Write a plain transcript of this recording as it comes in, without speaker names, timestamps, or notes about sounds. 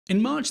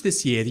In March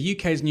this year, the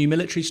UK's new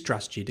military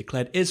strategy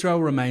declared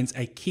Israel remains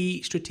a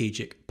key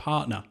strategic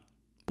partner.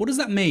 What does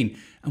that mean,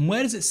 and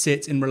where does it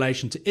sit in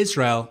relation to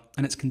Israel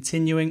and its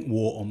continuing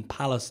war on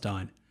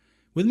Palestine?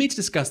 With me to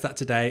discuss that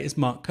today is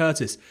Mark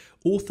Curtis,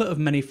 author of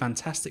many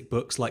fantastic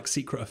books like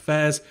Secret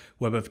Affairs,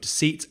 Web of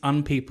Deceit,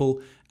 Unpeople,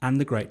 and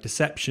The Great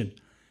Deception.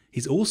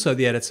 He's also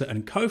the editor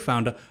and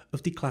co-founder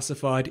of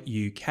Declassified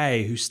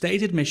UK, whose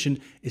stated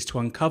mission is to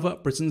uncover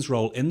Britain's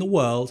role in the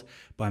world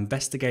by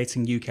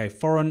investigating UK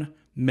foreign,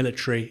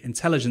 military,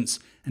 intelligence,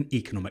 and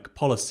economic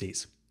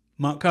policies.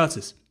 Mark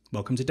Curtis,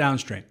 welcome to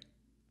Downstream.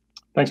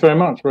 Thanks very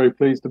much. Very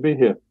pleased to be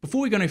here.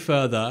 Before we go any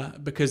further,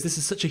 because this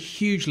is such a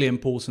hugely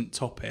important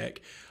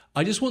topic,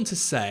 I just want to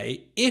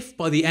say, if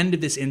by the end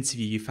of this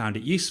interview you found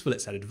it useful,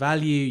 it's added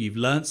value, you've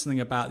learned something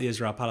about the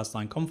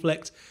Israel-Palestine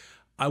conflict,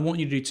 I want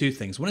you to do two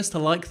things. One is to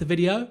like the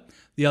video.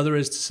 The other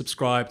is to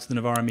subscribe to the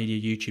Novara Media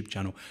YouTube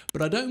channel.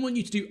 But I don't want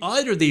you to do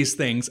either of these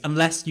things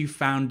unless you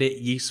found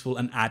it useful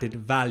and added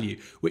value,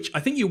 which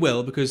I think you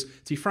will, because to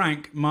be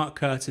frank, Mark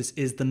Curtis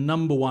is the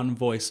 #1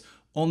 voice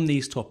on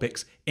these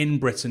topics in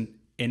Britain,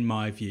 in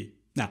my view.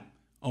 Now,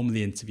 on with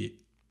the interview.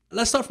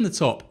 Let's start from the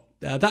top.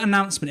 That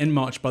announcement in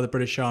March by the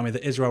British Army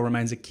that Israel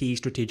remains a key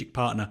strategic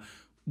partner,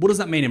 what does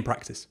that mean in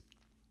practice?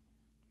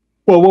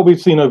 Well, what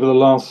we've seen over the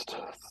last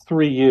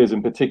 3 years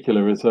in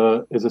particular is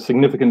a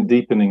significant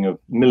deepening of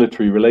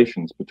military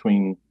relations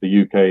between the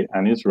UK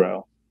and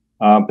Israel,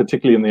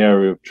 particularly in the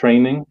area of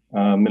training,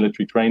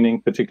 military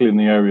training, particularly in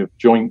the area of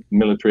joint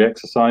military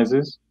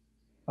exercises.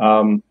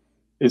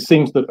 It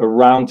seems that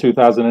around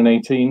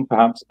 2018,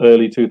 perhaps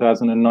early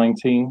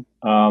 2019,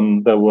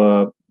 there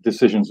were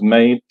decisions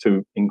made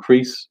to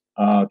increase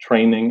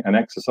training and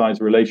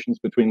exercise relations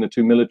between the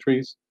two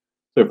militaries.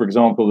 So, for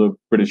example, the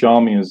British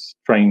Army has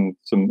trained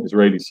some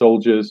Israeli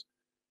soldiers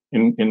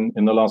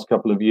in the last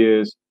couple of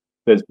years.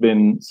 There's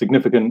been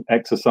significant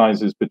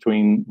exercises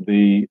between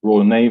the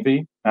Royal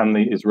Navy and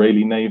the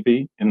Israeli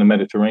Navy in the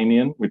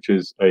Mediterranean, which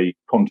is a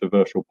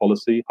controversial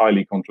policy,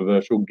 highly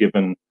controversial,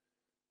 given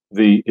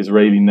the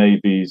Israeli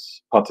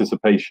Navy's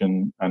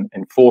participation and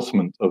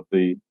enforcement of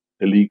the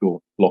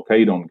illegal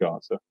blockade on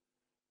Gaza.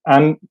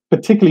 And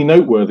particularly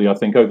noteworthy, I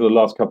think, over the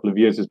last couple of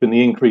years has been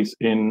the increase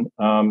in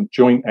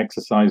joint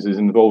exercises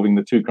involving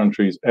the two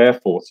countries' air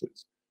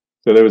forces.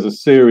 So there was a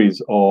series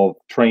of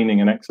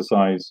training and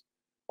exercise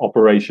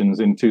operations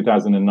in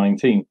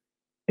 2019,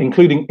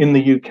 including in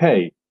the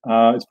UK.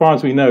 As far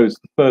as we know, it's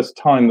the first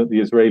time that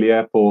the Israeli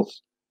Air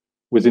Force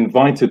was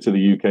invited to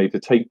the UK to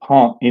take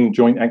part in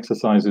joint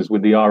exercises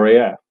with the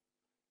RAF,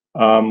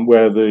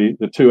 where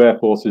the two air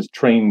forces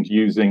trained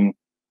using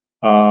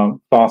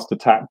fast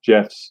attack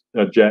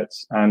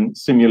jets and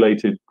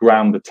simulated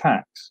ground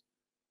attacks.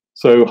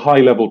 So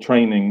high-level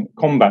training,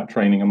 combat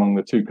training among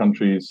the two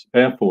countries'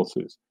 air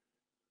forces.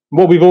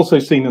 What we've also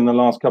seen in the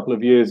last couple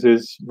of years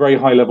is very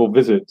high-level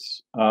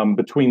visits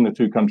between the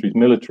two countries'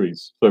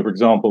 militaries. So, for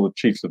example, the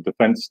chiefs of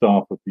defence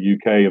staff of the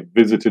UK have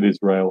visited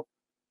Israel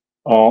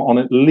on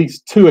at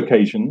least 2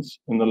 occasions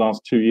in the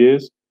last 2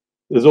 years.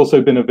 There's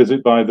also been a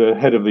visit by the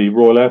head of the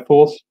Royal Air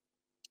Force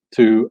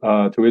to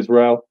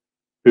Israel,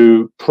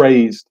 who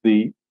praised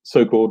the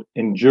so-called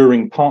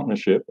enduring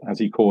partnership, as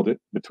he called it,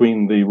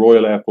 between the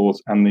Royal Air Force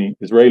and the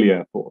Israeli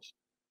Air Force.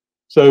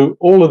 So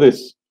all of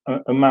this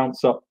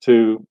amounts up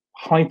to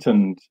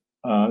heightened,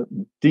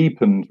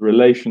 deepened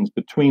relations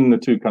between the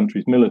two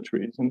countries'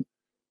 militaries. And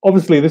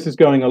obviously this is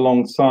going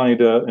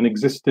alongside an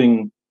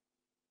existing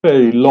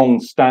very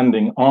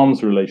long-standing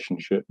arms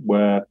relationship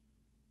where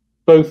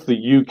both the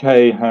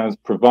UK has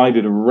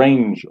provided a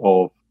range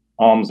of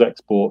arms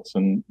exports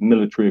and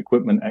military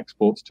equipment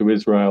exports to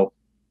Israel.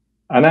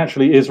 And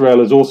actually Israel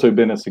has also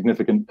been a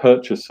significant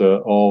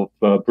purchaser of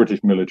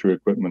British military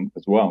equipment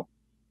as well.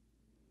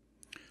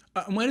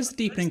 And where does the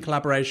deepening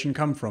collaboration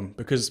come from?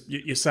 Because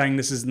you're saying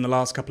this is in the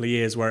last couple of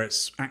years where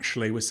it's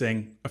actually, we're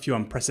seeing a few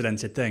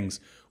unprecedented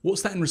things.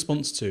 What's that in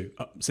response to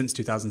since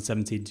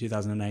 2017,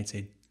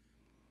 2018?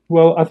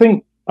 Well, I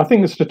think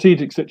the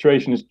strategic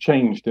situation has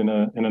changed in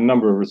a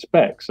number of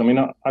respects. I mean,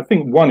 I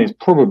think one is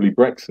probably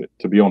Brexit,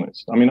 to be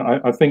honest. I mean,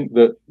 I think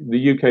that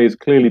the UK has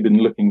clearly been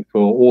looking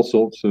for all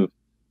sorts of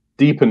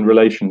deepened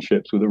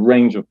relationships with a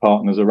range of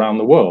partners around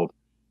the world.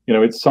 You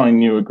know, it's signed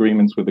new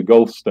agreements with the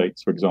Gulf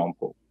states, for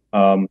example.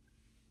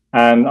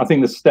 And I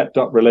think the stepped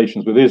up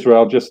relations with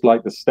Israel, just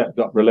like the stepped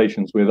up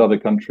relations with other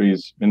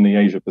countries in the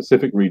Asia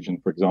Pacific region,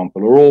 for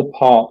example, are all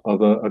part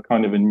of a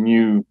kind of a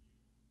new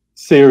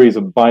series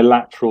of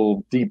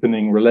bilateral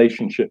deepening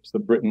relationships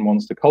that Britain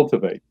wants to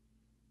cultivate.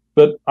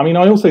 But I mean,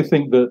 I also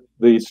think that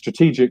the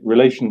strategic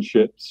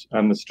relationships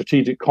and the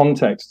strategic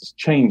context has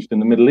changed in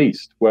the Middle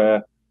East,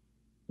 where,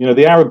 you know,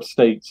 the Arab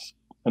states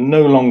are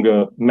no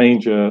longer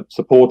major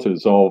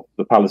supporters of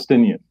the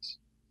Palestinians.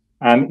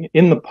 And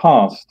in the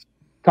past,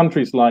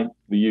 countries like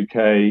the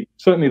UK,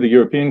 certainly the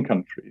European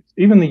countries,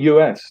 even the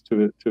US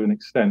to an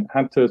extent,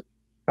 had to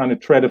kind of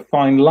tread a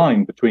fine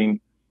line between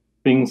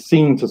being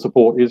seen to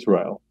support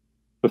Israel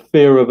for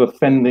fear of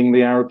offending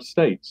the Arab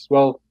states.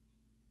 Well,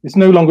 it's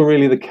no longer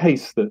really the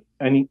case that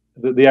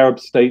the Arab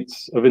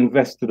states have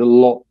invested a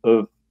lot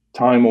of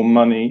time or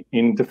money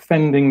in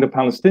defending the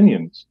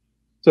Palestinians.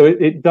 So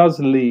it does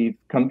leave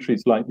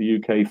countries like the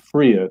UK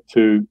freer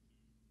to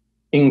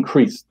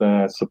increase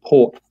their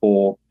support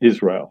for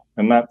Israel.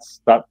 And that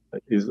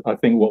is, I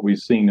think, what we've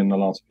seen in the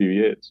last few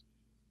years.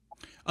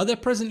 Are there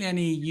presently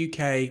any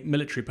UK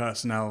military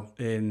personnel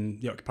in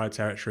the occupied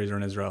territories or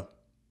in Israel?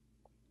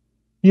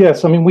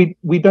 Yes, I mean,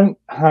 we don't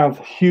have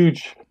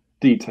huge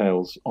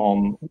details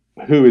on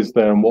who is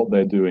there and what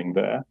they're doing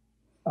there.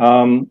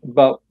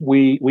 But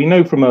we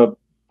know from a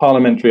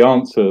parliamentary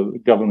answer the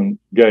government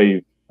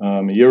gave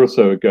a year or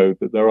so ago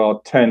that there are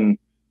 10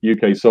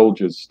 UK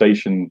soldiers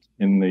stationed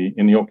in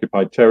the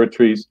occupied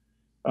territories.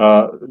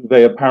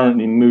 They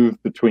apparently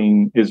move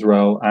between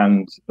Israel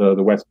and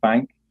the West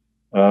Bank,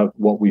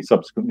 what we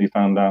subsequently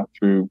found out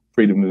through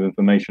Freedom of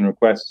Information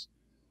requests.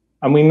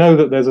 And we know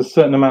that there's a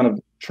certain amount of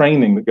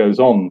training that goes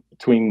on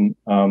between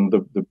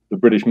the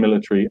British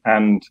military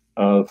and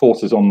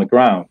forces on the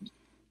ground.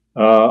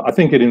 I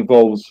think it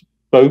involves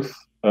both.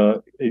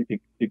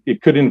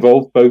 It could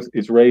involve both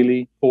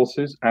Israeli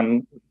forces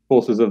and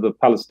forces of the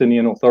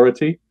Palestinian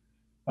Authority,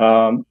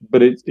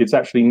 but it's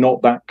actually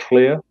not that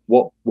clear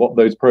what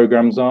those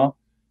programs are.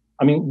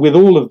 I mean, with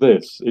all of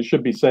this, it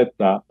should be said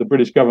that the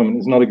British government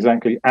is not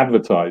exactly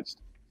advertised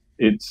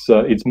its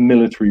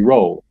military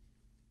role.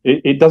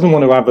 It doesn't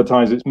want to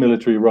advertise its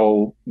military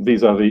role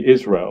vis-a-vis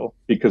Israel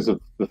because of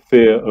the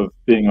fear of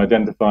being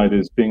identified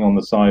as being on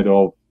the side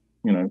of,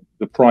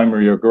 the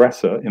primary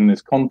aggressor in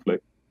this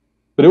conflict.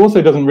 But it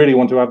also doesn't really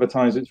want to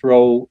advertise its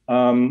role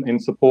in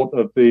support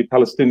of the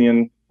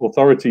Palestinian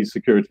Authority's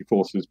security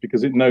forces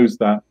because it knows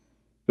that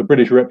the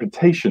British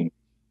reputation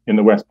in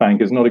the West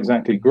Bank is not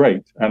exactly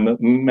great and that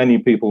many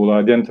people will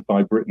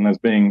identify Britain as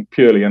being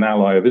purely an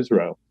ally of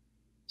Israel.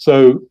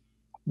 So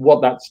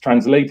what that's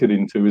translated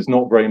into is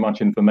not very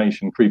much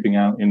information creeping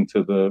out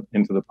into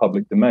the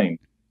public domain.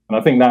 And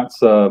I think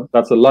that's a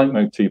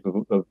leitmotif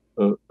of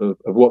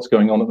what's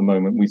going on at the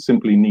moment. We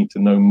simply need to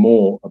know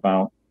more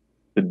about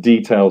the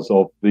details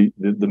of the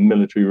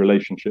military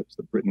relationships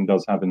that Britain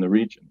does have in the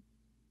region.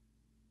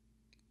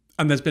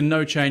 And there's been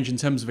no change in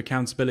terms of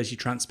accountability,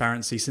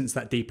 transparency since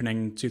that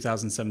deepening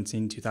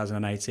 2017,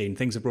 2018.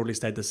 Things have broadly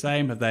stayed the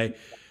same. Have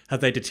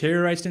they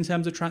deteriorated in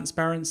terms of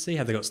transparency?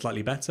 Have they got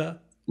slightly better?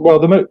 Well,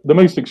 the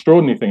most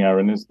extraordinary thing,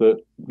 Aaron, is that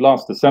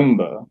last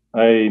December,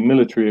 a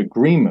military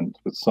agreement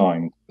was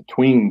signed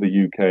between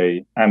the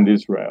UK and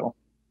Israel.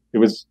 It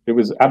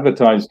was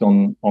advertised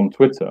on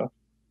Twitter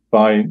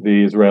by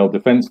the Israel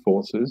Defense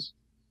Forces,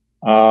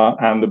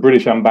 and the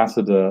British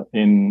ambassador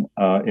in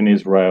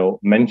Israel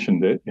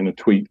mentioned it in a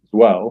tweet as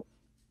well.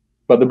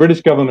 But the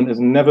British government has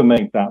never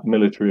made that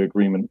military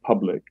agreement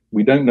public.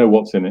 We don't know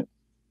what's in it.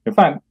 In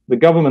fact, the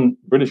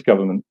British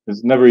government,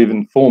 has never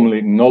even formally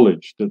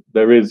acknowledged that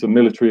there is a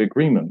military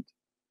agreement.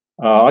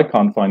 I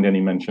can't find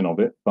any mention of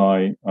it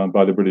by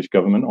the British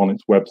government on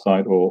its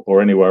website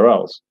or anywhere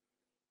else.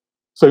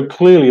 So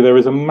clearly, there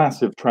is a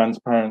massive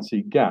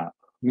transparency gap.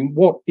 I mean,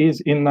 what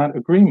is in that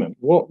agreement?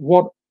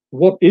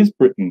 What is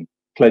Britain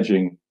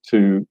pledging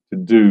to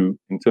do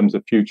in terms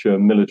of future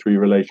military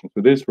relations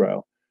with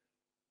Israel?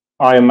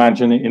 I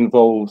imagine it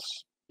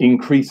involves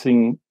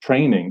increasing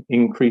training,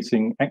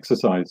 increasing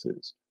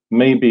exercises.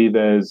 Maybe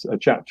there's a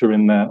chapter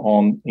in there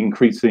on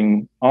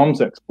increasing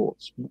arms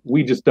exports.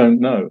 We just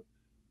don't know.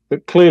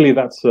 But clearly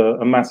that's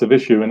a massive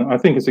issue. And I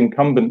think it's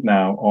incumbent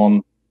now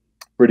on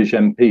British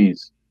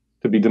MPs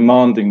to be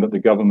demanding that the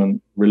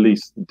government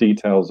release the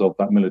details of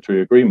that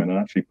military agreement and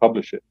actually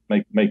publish it,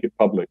 make it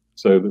public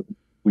so that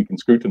we can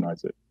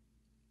scrutinize it.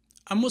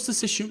 And what's the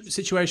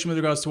situation with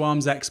regards to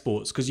arms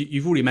exports? Because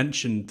you've already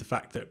mentioned the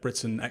fact that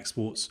Britain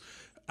exports.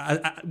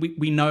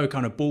 We know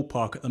kind of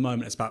ballpark at the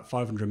moment it's about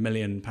 £500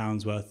 million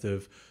worth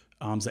of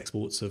arms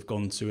exports have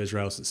gone to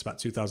Israel since about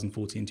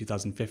 2014,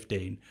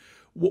 2015.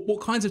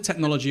 What kinds of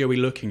technology are we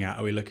looking at?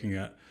 Are we looking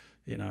at,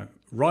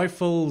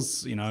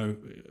 rifles,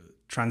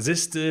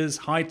 transistors,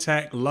 high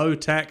tech, low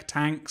tech,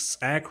 tanks,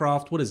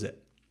 aircraft? What is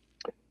it?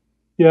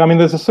 Yeah, I mean,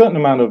 there's a certain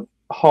amount of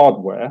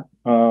hardware,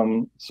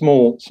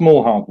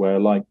 small hardware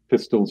like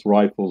pistols,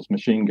 rifles,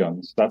 machine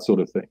guns, that sort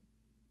of thing.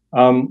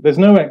 There's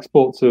no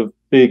exports of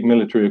big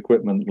military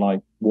equipment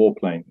like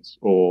warplanes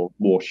or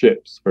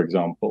warships, for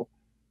example.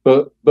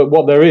 But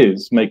what there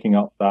is making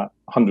up that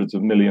hundreds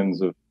of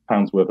millions of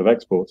pounds worth of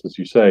exports, as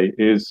you say,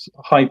 is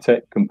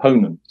high-tech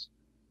components.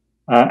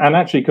 And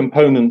actually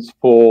components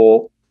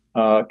for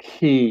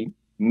key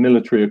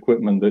military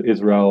equipment that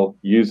Israel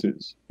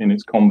uses in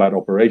its combat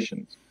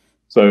operations.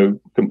 So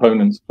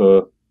components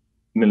for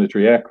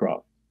military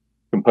aircraft,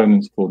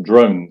 components for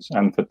drones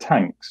and for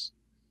tanks.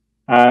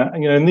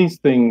 And these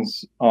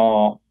things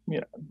are,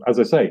 as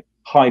I say,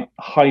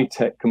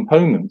 high-tech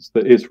components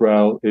that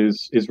Israel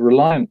is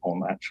reliant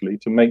on actually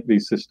to make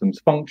these systems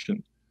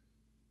function.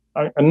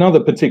 Another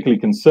particularly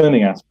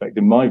concerning aspect,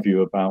 in my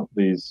view, about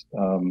these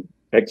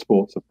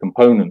exports of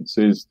components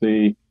is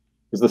the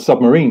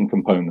submarine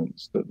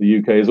components that the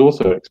UK is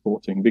also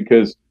exporting,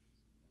 because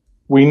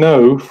we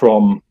know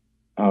from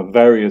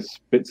various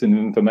bits of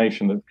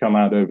information that have come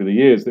out over the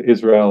years that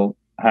Israel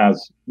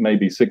has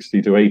maybe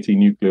 60 to 80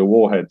 nuclear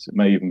warheads. It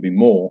may even be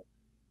more.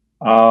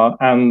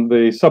 And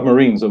the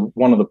submarines are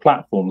one of the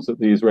platforms that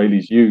the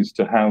Israelis use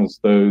to house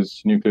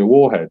those nuclear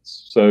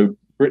warheads. So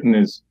Britain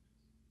is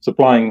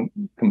supplying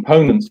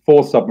components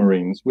for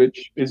submarines,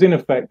 which is in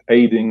effect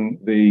aiding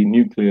the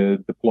nuclear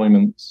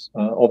deployments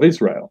of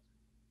Israel.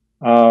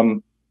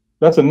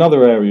 That's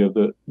another area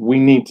that we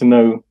need to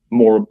know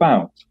more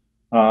about,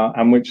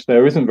 and which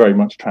there isn't very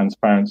much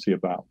transparency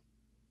about.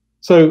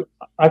 So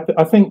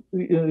I think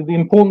the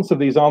importance of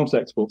these arms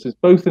exports is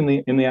both in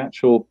the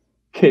actual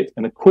kit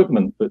and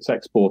equipment that's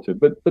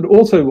exported, but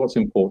also what's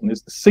important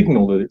is the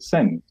signal that it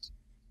sends.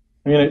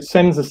 I mean, it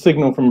sends a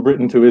signal from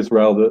Britain to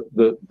Israel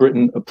that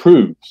Britain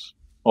approves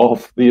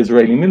of the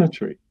Israeli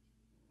military.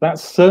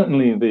 That's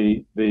certainly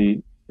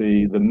the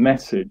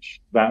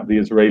message that the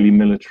Israeli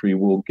military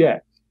will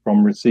get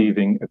from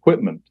receiving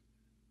equipment.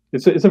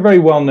 It's a very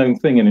well-known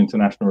thing in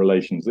international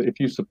relations that if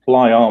you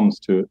supply arms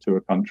to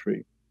a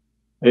country,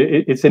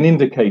 it's an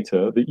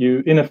indicator that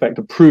you, in effect,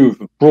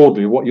 approve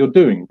broadly of what you're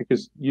doing,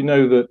 because you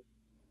know that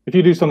if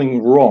you do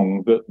something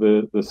wrong that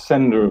the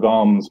sender of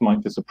arms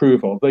might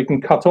disapprove of, they can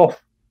cut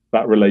off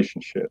that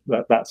relationship,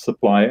 that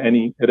supply at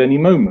any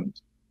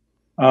moment.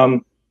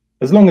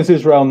 As long as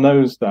Israel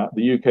knows that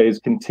the UK is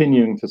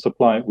continuing to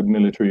supply it with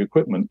military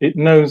equipment, it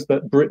knows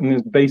that Britain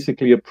is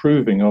basically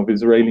approving of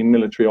Israeli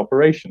military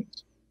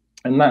operations.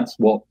 And that's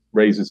what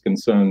raises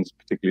concerns,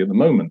 particularly at the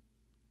moment,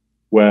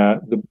 where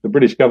the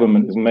British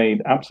government has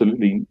made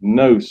absolutely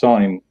no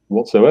sign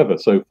whatsoever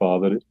so far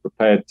that it's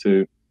prepared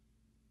to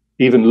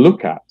even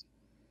look at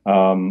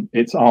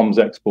its arms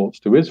exports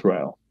to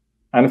Israel.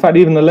 And in fact,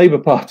 even the Labour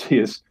Party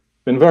has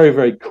been very,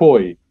 very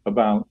coy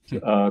about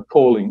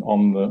calling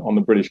on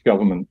the British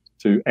government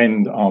to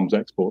end arms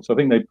exports. I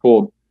think they've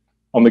called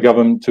on the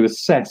government to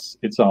assess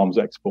its arms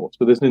exports,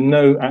 but there's been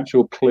no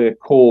actual clear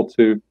call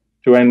to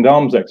end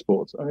arms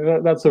exports. I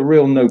mean, that's a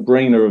real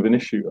no-brainer of an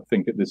issue, I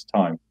think, at this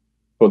time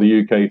for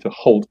the UK to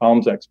halt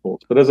arms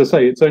exports. But as I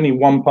say, it's only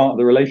one part of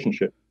the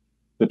relationship.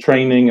 The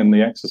training and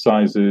the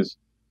exercises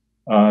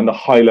and the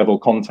high-level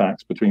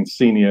contacts between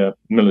senior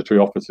military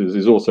officers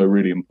is also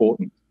really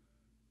important.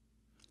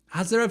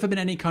 Has there ever been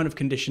any kind of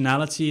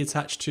conditionality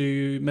attached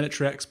to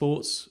military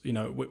exports,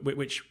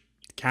 which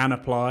can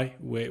apply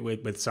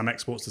with some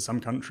exports to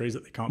some countries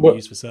that they can't be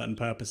used for certain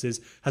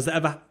purposes? Has that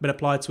ever been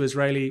applied to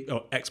Israeli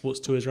or exports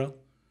to Israel?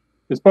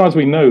 As far as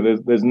we know,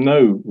 there's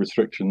no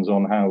restrictions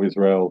on how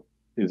Israel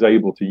is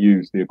able to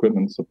use the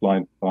equipment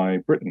supplied by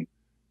Britain.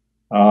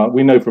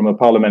 We know from a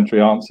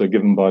parliamentary answer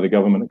given by the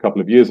government a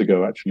couple of years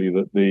ago, actually,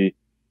 that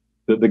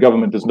the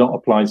government does not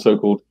apply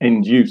so-called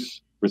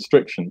end-use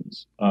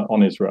restrictions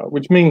on Israel,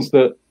 which means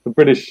that the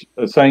British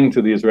are saying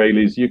to the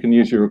Israelis, you can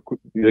use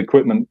the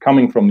equipment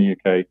coming from the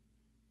UK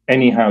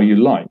anyhow you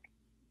like.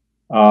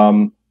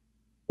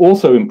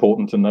 Also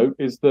important to note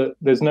is that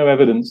there's no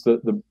evidence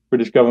that the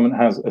British government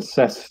has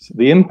assessed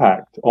the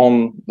impact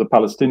on the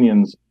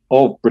Palestinians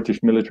of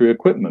British military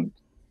equipment.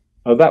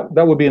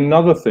 That would be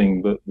another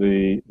thing that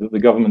the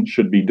government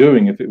should be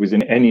doing if it was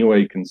in any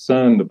way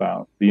concerned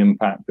about the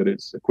impact that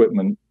its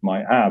equipment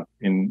might have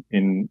in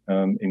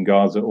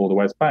Gaza or the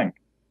West Bank.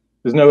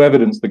 There's no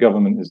evidence the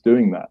government is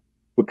doing that.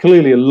 We're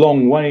clearly a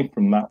long way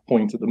from that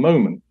point at the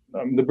moment.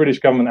 The British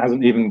government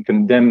hasn't even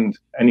condemned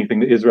anything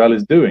that Israel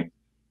is doing.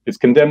 It's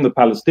condemned the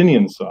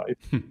Palestinian side.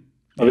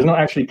 It's not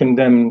actually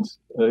condemned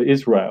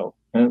Israel.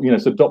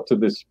 It's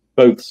adopted this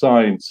both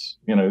sides,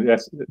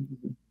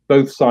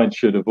 both sides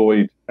should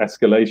avoid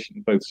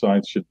escalation. Both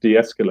sides should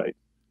de-escalate.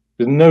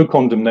 There's no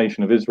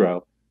condemnation of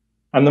Israel.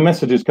 And the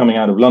messages coming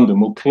out of London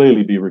will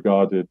clearly be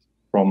regarded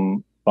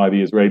by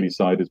the Israeli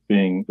side as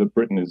being that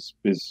Britain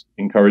is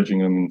encouraging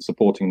them and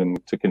supporting them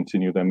to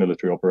continue their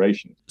military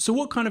operations. So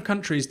what kind of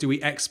countries do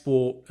we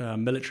export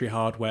military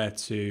hardware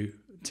to,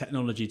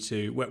 technology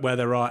to, where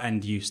there are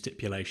end-use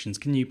stipulations?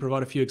 Can you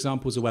provide a few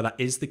examples of where that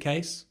is the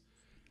case?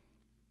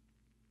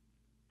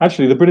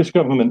 Actually, the British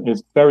government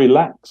is very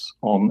lax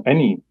on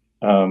any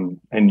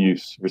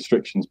end-use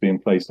restrictions being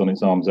placed on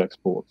its arms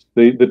exports.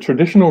 The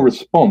traditional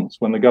response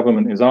when the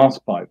government is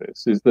asked by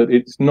this is that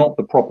it's not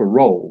the proper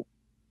role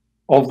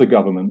of the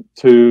government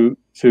to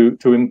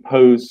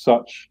impose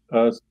such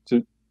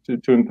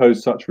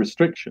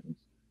restrictions.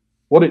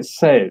 What it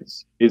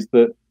says is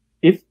that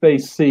if they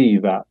see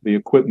that the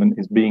equipment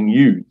is being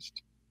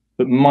used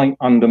that might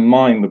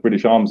undermine the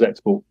British arms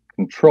export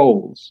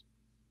controls,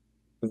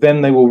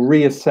 then they will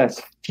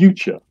reassess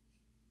future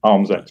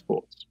arms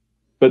exports.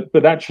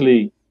 But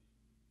actually,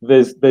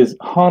 there's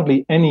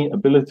hardly any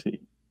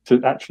ability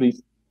to actually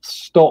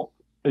stop,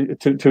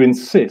 to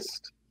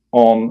insist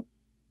on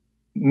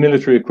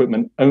military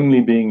equipment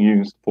only being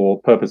used for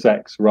purpose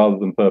X rather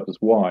than purpose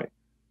Y.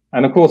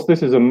 And of course,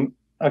 this is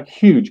a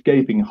huge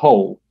gaping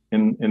hole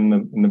in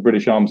the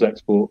British arms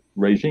export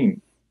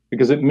regime,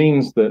 because it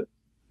means that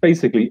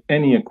basically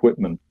any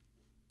equipment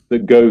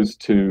that goes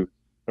to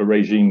a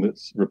regime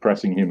that's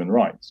repressing human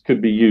rights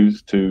could be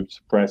used to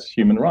suppress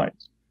human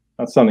rights.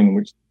 That's something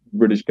which the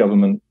British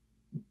government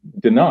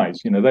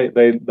denies.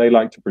 They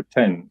like to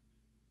pretend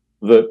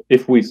that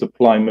if we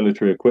supply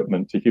military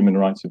equipment to human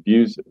rights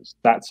abusers,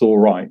 that's all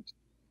right,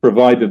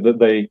 provided that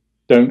they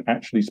don't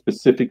actually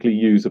specifically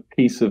use a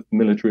piece of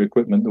military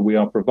equipment that we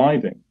are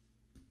providing.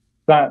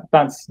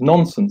 That's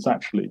nonsense,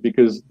 actually,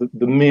 because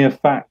the mere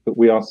fact that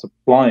we are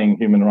supplying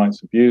human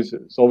rights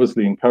abusers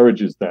obviously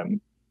encourages them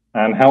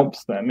and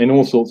helps them in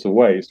all sorts of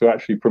ways to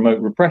actually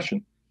promote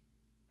repression.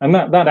 And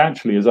that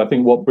actually is, I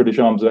think, what British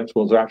arms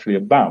exports are actually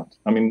about.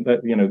 I mean,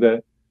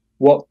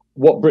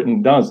 what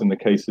Britain does in the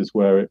cases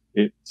where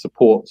it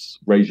supports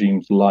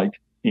regimes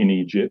like in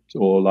Egypt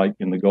or like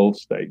in the Gulf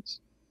states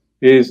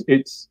is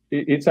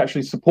it's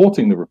actually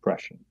supporting the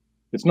repression.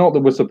 It's not that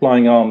we're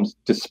supplying arms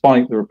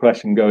despite the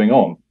repression going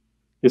on.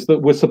 It's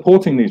that we're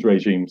supporting these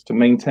regimes to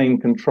maintain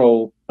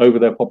control over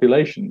their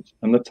populations,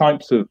 and the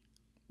types of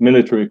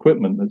military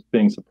equipment that's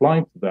being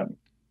supplied to them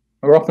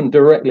are often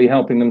directly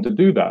helping them to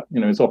do that.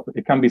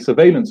 It can be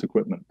surveillance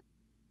equipment,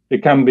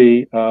 it can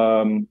be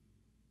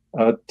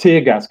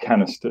tear gas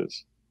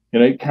canisters,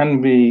 it can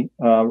be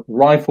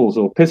rifles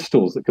or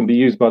pistols that can be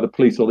used by the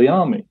police or the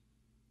army.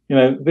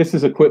 This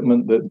is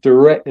equipment that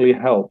directly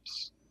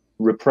helps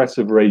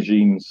repressive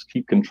regimes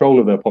keep control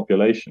of their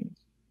populations.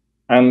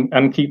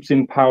 And keeps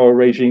in power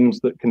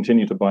regimes that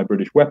continue to buy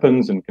British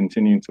weapons and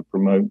continue to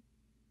promote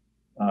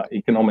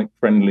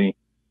economic-friendly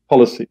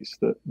policies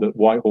that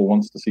Whitehall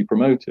wants to see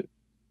promoted.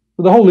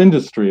 But the whole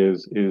industry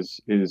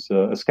is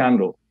a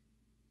scandal.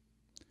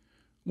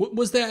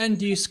 Was there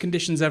end-use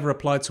conditions ever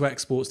applied to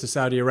exports to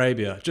Saudi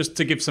Arabia? Just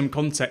to give some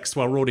context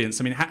to our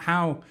audience, I mean,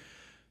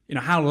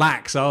 how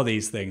lax are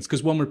these things?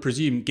 Because one would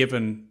presume,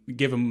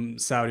 given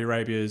Saudi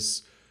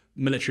Arabia's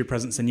military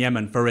presence in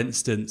Yemen, for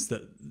instance,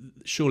 that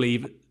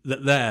surely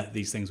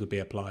these things would be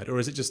applied, or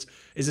is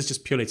this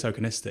just purely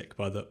tokenistic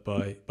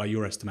by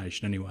your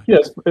estimation anyway?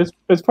 Yes,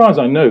 as far as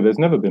I know, there's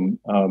never been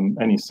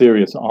any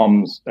serious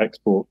arms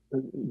export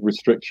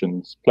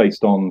restrictions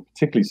placed on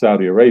particularly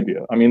Saudi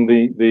Arabia. I mean,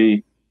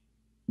 the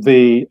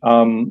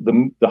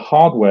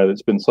hardware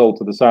that's been sold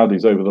to the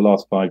Saudis over the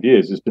last 5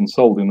 years has been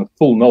sold in the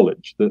full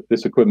knowledge that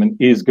this equipment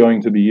is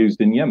going to be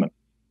used in Yemen.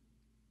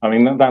 I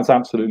mean, that's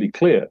absolutely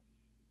clear.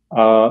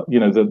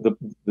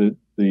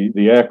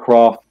 The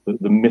aircraft,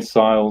 the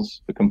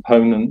missiles, the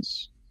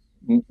components,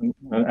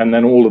 and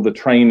then all of the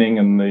training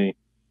and the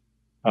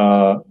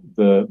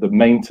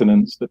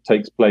maintenance that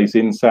takes place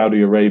in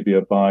Saudi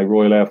Arabia by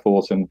Royal Air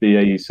Force and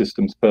BAE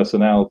Systems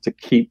personnel to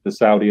keep the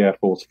Saudi Air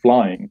Force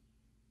flying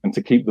and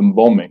to keep them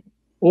bombing.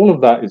 All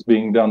of that is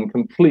being done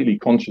completely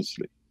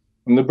consciously.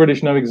 And the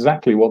British know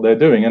exactly what they're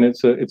doing. And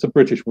it's a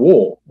British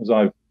war, as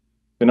I've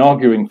been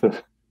arguing for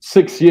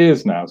 6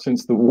 years now,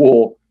 since the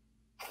war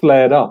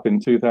flared up in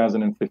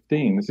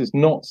 2015. This is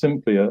not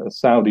simply a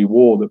Saudi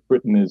war that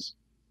Britain is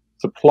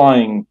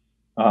supplying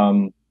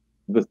the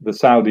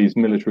Saudis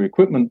military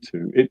equipment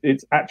to.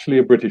 It's actually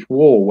a British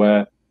war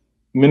where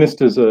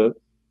ministers are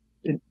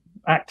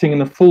acting in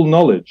the full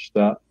knowledge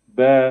that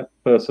their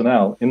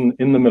personnel in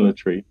the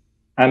military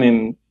and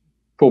in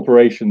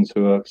corporations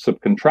who are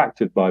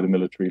subcontracted by the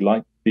military,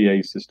 like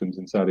BAE Systems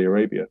in Saudi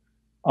Arabia,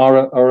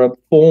 are a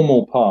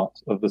formal part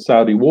of the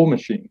Saudi war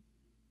machine.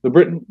 The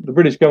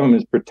British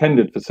government has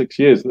pretended for 6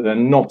 years that they're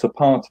not a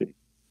party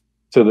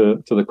to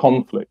the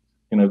conflict.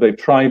 They've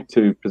tried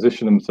to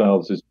position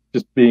themselves as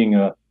just being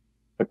a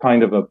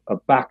kind of a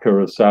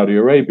backer of Saudi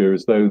Arabia,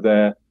 as though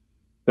they're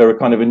a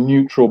kind of a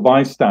neutral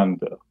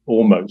bystander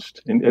almost.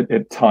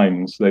 At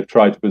times, they've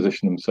tried to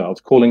position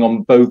themselves, calling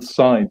on both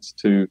sides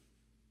to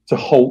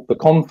halt the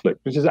conflict,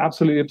 which is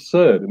absolutely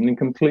absurd. I mean,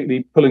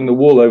 completely pulling the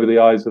wool over the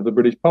eyes of the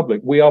British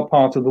public. We are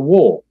part of the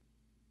war.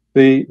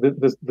 The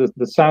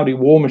Saudi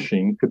war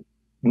machine could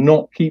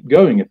not keep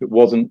going if it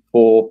wasn't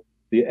for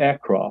the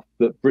aircraft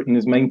that Britain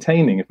is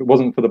maintaining, if it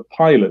wasn't for the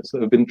pilots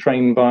that have been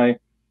trained by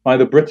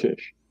the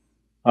British,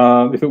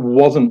 if it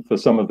wasn't for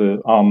some of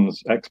the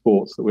arms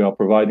exports that we are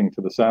providing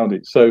to the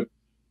Saudis. So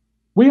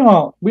we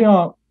are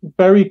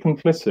very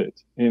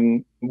complicit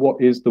in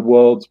what is the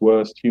world's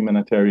worst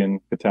humanitarian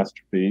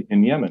catastrophe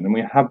in Yemen, and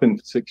we have been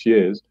for 6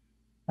 years.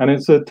 And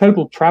it's a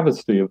total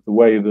travesty of the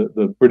way that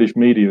the British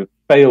media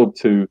failed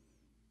to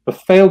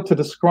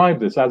describe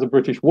this as a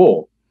British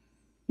war.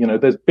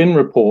 There's been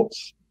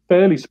reports,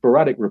 fairly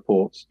sporadic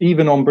reports,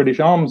 even on British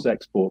arms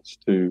exports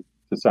to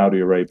Saudi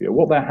Arabia.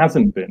 What there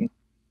hasn't been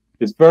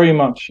is very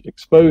much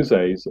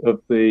exposés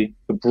of the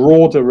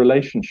broader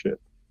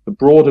relationship, the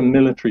broader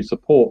military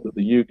support that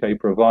the UK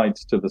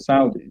provides to the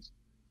Saudis.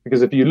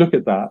 Because if you look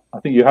at that, I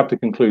think you have to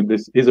conclude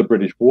this is a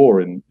British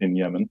war in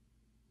Yemen,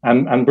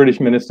 and British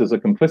ministers are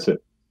complicit.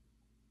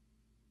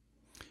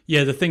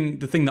 Yeah, the thing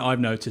that I've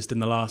noticed in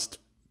the last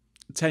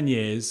 10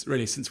 years,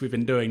 really, since we've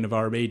been doing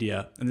Novara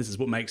Media, and this is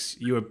what makes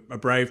you a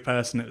brave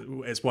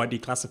person, it's why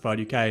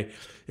Declassified UK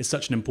is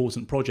such an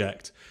important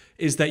project,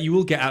 is that you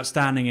will get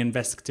outstanding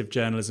investigative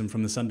journalism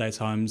from the Sunday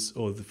Times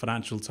or the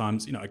Financial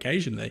Times,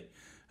 occasionally.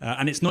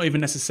 And it's not even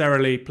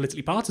necessarily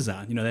politically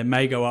partisan. They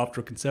may go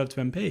after a Conservative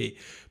MP.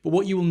 But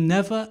what you will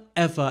never,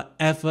 ever,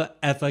 ever,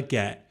 ever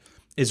get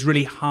is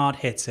really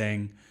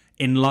hard-hitting,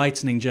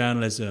 enlightening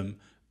journalism,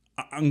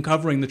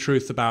 uncovering the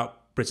truth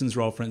about Britain's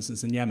role, for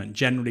instance, in Yemen,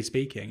 generally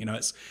speaking. You know,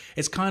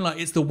 it's kind of like,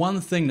 it's the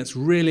one thing that's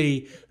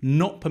really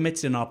not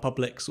permitted in our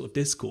public sort of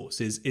discourse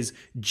is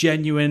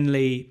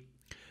genuinely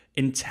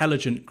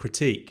intelligent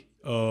critique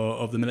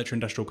of the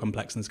military-industrial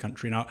complex in this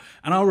country now,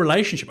 and our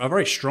relationship, our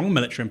very strong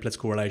military and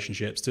political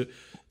relationships to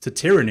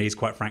tyrannies,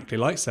 quite frankly,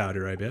 like Saudi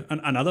Arabia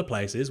and other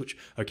places, which,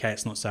 okay,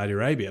 it's not Saudi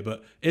Arabia,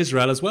 but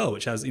Israel as well,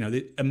 which has, you know,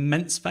 the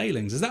immense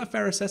failings. Is that a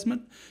fair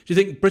assessment? Do you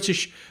think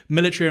British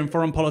military and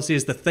foreign policy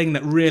is the thing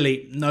that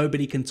really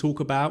nobody can talk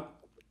about?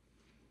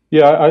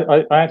 Yeah,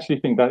 I actually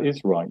think that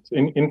is right.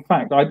 In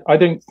fact, I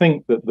don't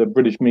think that the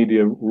British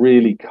media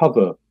really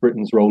cover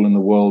Britain's role in the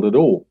world at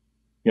all.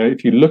 You know,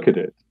 if you look at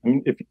it, I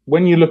mean,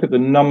 when you look at the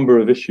number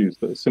of issues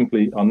that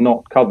simply are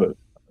not covered,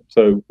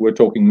 so we're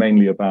talking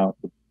mainly about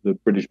the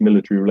British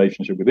military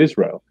relationship with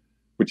Israel,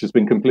 which has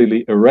been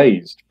completely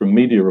erased from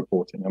media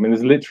reporting. I mean,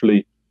 there's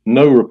literally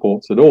no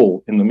reports at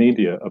all in the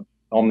media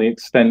on the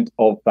extent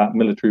of that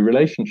military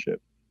relationship,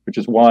 which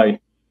is why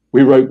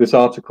we wrote this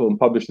article and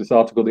published this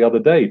article the other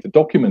day to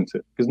document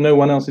it, because no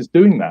one else is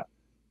doing that.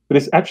 But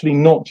it's actually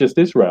not just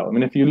Israel. I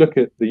mean, if you look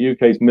at the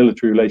UK's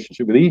military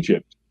relationship with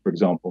Egypt, for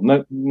example,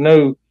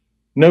 no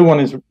one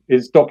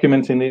is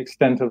documenting the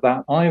extent of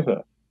that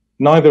either.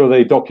 Neither are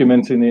they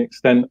documenting the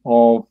extent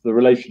of the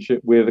relationship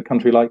with a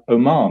country like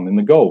Oman in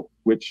the Gulf,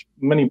 which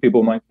many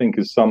people might think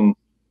is some,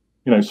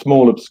 you know,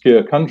 small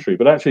obscure country,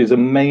 but actually is a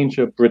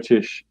major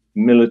British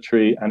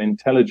military and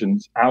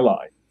intelligence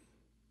ally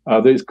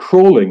that is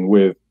crawling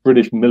with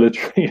British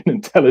military and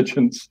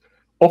intelligence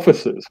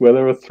officers, where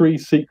there are 3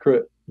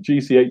 secret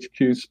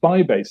GCHQ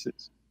spy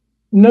bases.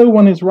 No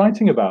one is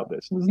writing about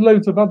this. There's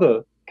loads of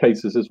other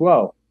cases as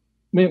well.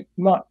 I mean,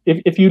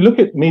 if you look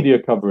at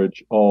media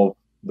coverage of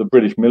the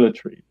British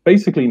military,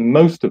 basically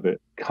most of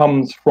it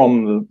comes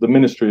from the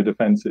Ministry of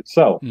Defence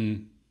itself.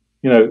 You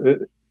know,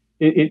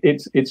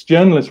 it's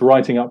journalists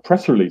writing up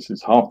press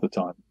releases half the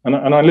time, and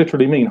I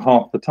literally mean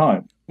half the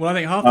time. Well, I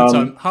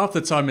think half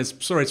the time is,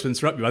 sorry to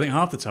interrupt you, I think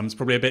half the time is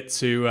probably a bit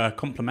too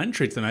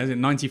complimentary to them. I think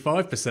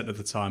 95% of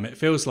the time it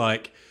feels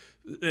like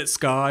it's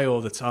Sky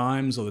or the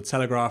Times or the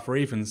Telegraph or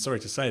even, sorry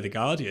to say, the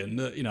Guardian.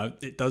 You know,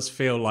 it does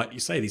feel like, you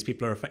say, these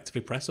people are effectively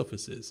press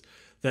officers.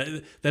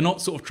 They're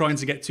not sort of trying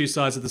to get 2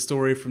 sides of the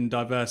story from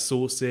diverse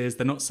sources.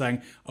 They're not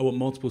saying, I want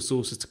multiple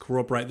sources to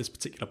corroborate this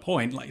particular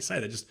point. Like you say,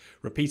 they're just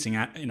repeating,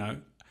 you know,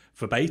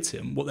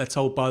 verbatim what they're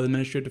told by the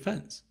Ministry of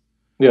Defence.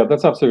 Yeah,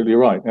 that's absolutely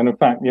right. And in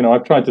fact, you know,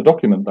 I've tried to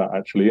document that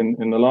actually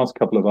in the last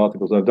couple of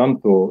articles I've done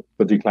for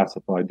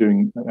Declassified,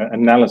 doing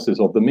analysis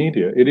of the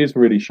media. It is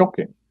really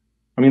shocking.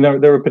 I mean,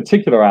 there are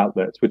particular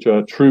outlets which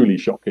are truly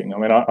shocking. I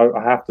mean,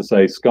 I have to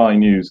say Sky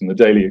News and the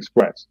Daily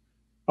Express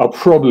are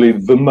probably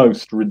the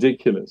most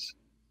ridiculous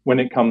when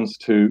it comes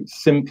to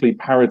simply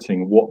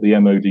parroting what the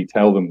MOD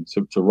tell them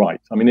to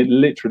write. I mean, it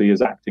literally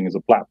is acting as a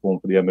platform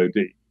for the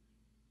MOD.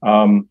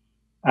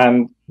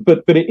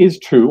 But it is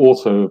true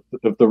also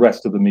of the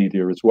rest of the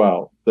media as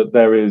well, that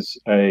there is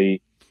I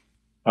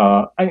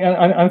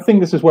think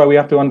this is where we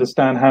have to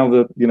understand how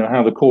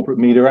the corporate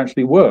media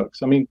actually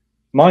works. I mean,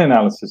 my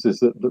analysis is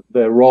that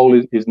their role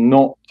is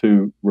not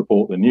to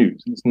report the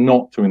news. It's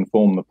not to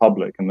inform the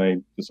public, and they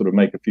just sort of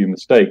make a few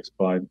mistakes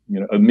by,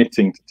 you know,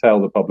 omitting to tell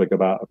the public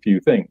about a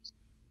few things.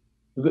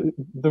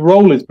 The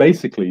role is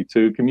basically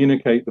to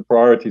communicate the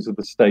priorities of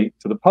the state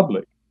to the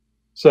public.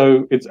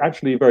 So it's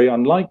actually very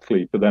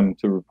unlikely for them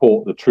to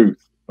report the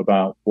truth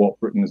about what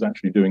Britain is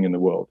actually doing in the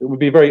world. It would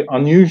be very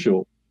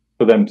unusual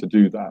for them to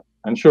do that.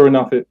 And sure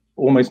enough, it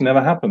almost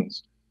never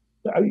happens.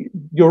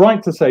 You're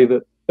right to say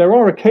that there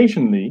are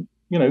occasionally,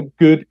 you know,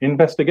 good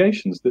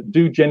investigations that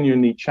do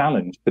genuinely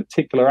challenge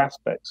particular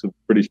aspects of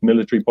British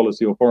military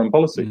policy or foreign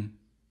policy.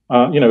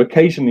 You know,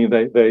 occasionally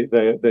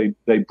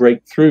they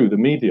break through the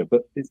media,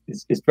 but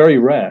it's very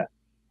rare.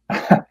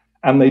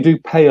 And they do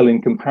pale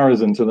in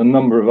comparison to the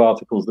number of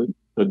articles that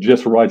are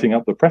just writing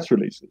up the press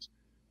releases.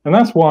 And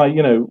that's why,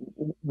 you know,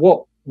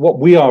 what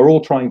we are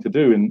all trying to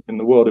do in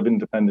the world of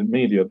independent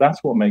media,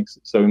 that's what makes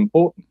it so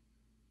important.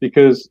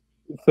 Because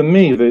for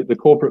me, the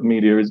corporate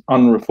media is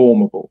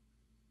unreformable.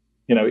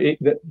 You know,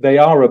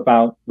 they're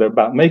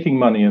about making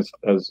money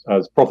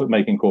as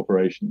profit-making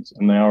corporations,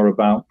 and they are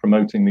about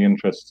promoting the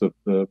interests of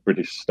the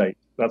British state.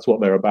 That's what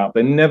they're about.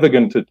 They're never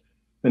going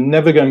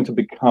to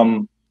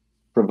become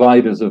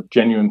providers of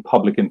genuine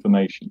public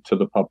information to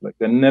the public.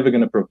 They're never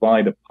going to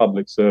provide a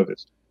public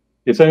service.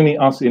 It's only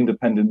us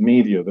independent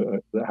media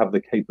that have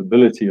the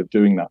capability of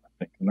doing that, I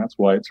think. And that's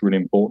why it's really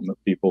important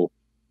that people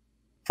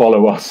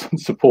follow us and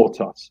support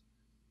us.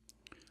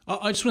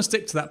 I just want to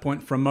stick to that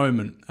point for a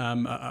moment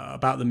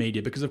about the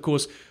media, because, of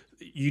course,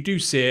 you do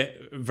see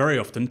it very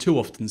often, too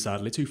often,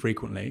 sadly, too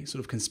frequently, sort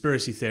of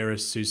conspiracy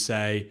theorists who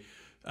say,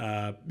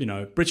 you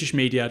know, British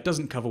media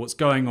doesn't cover what's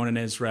going on in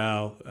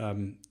Israel,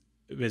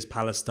 with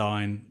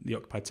Palestine, the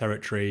occupied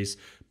territories,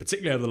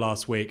 particularly over the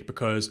last week,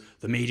 because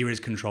the media is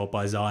controlled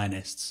by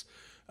Zionists.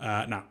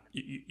 Now,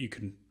 you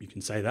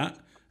can say that,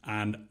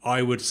 and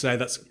I would say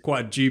that's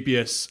quite a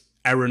dubious,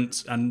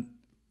 errant, and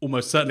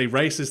almost certainly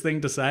racist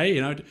thing to say.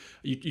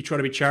 You try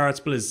to be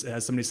charitable,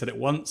 as somebody said it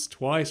once,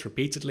 twice,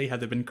 repeatedly. Had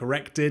they been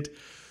corrected?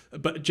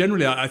 But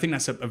generally, I think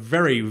that's a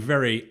very,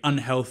 very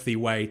unhealthy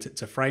way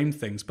to frame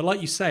things. But like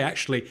you say,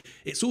 actually,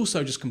 it's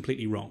also just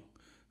completely wrong.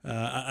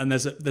 And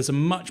there's a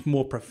much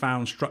more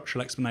profound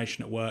structural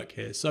explanation at work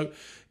here. So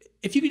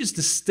if you could just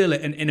distill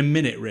it in a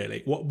minute,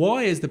 really,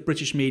 why is the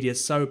British media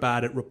so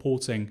bad at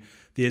reporting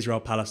the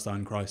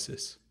Israel-Palestine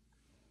crisis?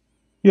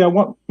 Yeah,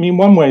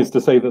 one way is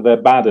to say that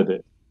they're bad at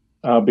it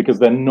because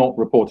they're not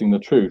reporting the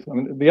truth. I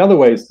mean, the other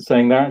way is to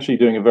saying they're actually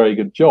doing a very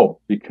good job,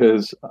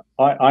 because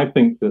I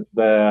think that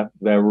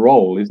their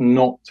role is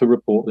not to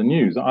report the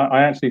news.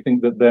 I actually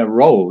think that their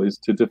role is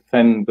to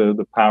defend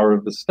the power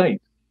of the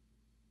state,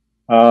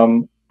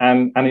 and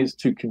it's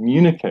to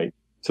communicate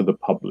to the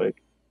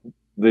public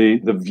the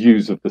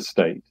views of the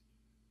state,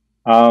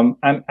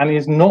 and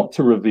is not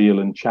to reveal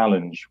and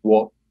challenge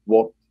what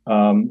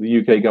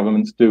the UK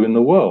governments do in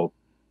the world.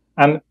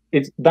 And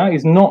that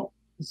is not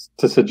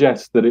to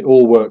suggest that it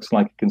all works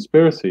like a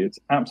conspiracy. It's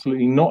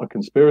absolutely not a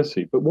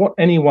conspiracy. But what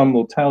anyone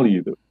will tell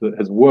you that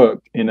has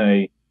worked in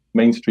a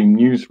mainstream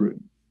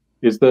newsroom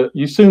is that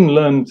you soon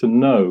learn to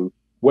know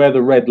where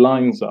the red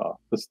lines are,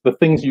 the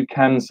things you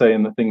can say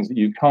and the things that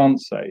you can't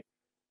say.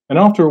 And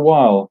after a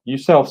while, you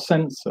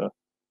self-censor,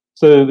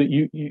 so that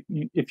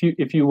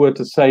if you were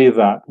to say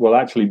that, well,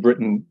 actually,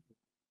 Britain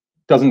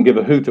doesn't give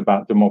a hoot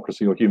about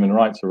democracy or human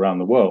rights around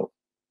the world,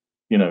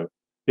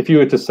 if you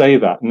were to say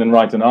that and then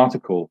write an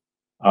article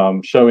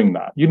showing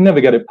that, you'd never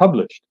get it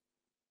published.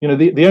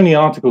 The only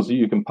articles that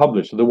you can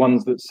publish are the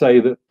ones that say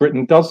that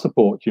Britain does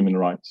support human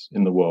rights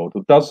in the world,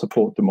 or does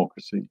support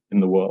democracy in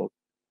the world.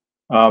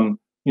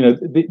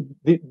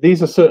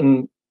 These are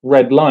certain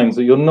red lines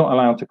that you're not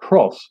allowed to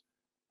cross.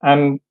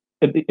 And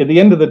at the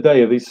end of the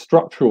day, are these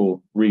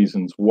structural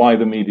reasons why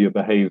the media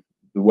behave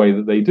the way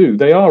that they do.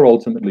 They are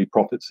ultimately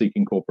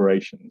profit-seeking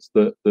corporations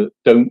that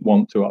don't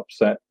want to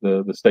upset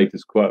the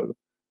status quo,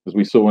 as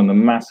we saw in the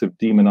massive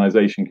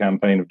demonization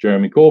campaign of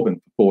Jeremy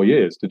Corbyn for 4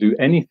 years, to do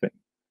anything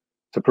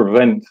to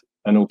prevent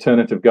an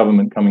alternative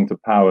government coming to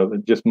power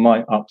that just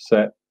might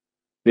upset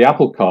the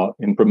apple cart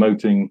in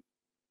promoting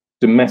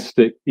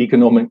domestic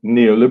economic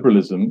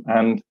neoliberalism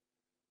and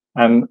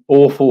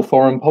awful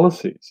foreign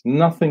policies.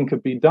 Nothing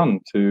could be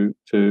done to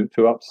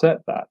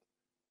upset that.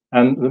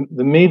 And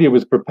the media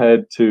was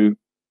prepared to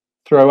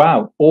throw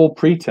out all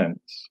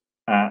pretense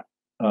at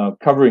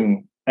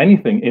covering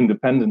anything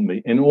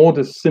independently in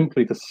order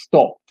simply to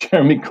stop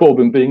Jeremy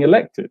Corbyn being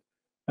elected.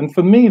 And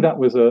for me, that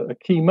was a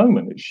key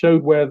moment. It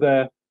showed where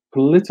their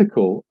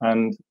political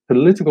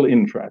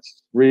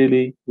interests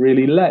really,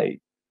 really lay.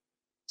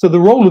 So the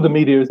role of the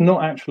media is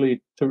not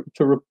actually to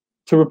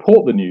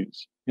report the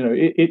news.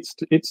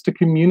 It's to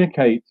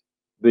communicate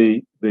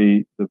the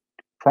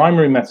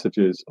primary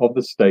messages of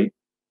the state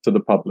to the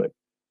public.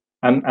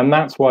 And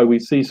that's why we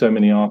see so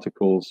many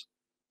articles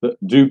that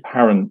do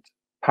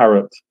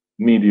parrot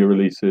media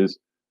releases,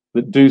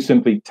 that do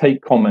simply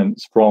take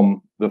comments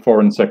from the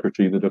Foreign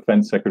Secretary, the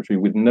Defense Secretary,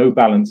 with no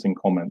balancing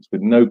comments,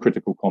 with no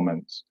critical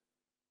comments,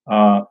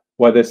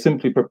 where they're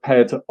simply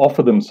prepared to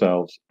offer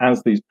themselves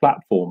as these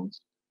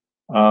platforms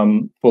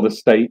for the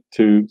state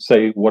to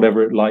say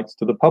whatever it likes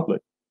to the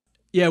public.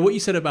 Yeah, what you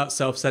said about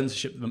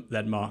self-censorship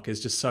then, Mark, is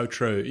just so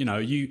true.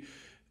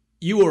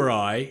 You or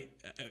I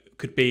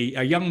could be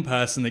a young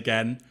person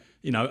again,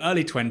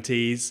 early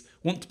 20s,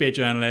 want to be a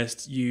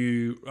journalist.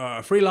 You are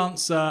a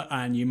freelancer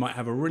and you might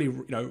have a really,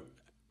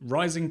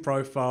 rising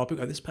profile.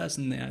 People go, this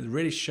person there is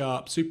really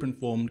sharp, super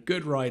informed,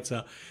 good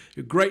writer,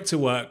 great to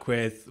work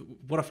with.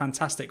 What a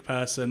fantastic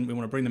person. We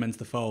want to bring them into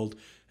the fold.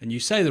 And you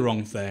say the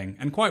wrong thing,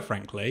 and quite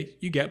frankly,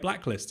 you get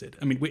blacklisted.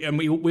 I mean,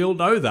 we all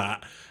know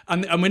that.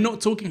 And we're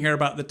not talking here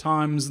about the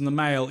Times and the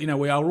Mail.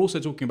 We are also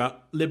talking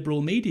about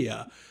liberal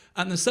media.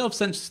 And the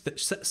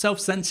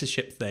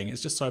self-censorship thing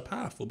is just so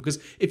powerful, because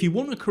if you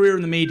want a career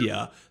in the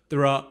media,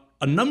 there are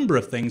a number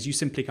of things you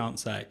simply can't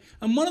say.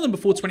 And one of them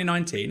before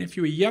 2019, if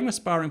you're a young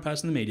aspiring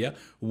person in the media,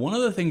 one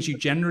of the things you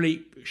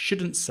generally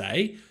shouldn't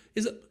say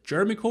is that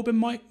Jeremy Corbyn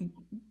might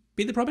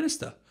be the Prime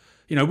Minister.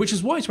 Which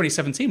is why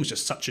 2017 was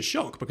just such a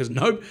shock, because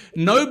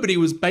nobody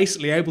was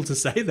basically able to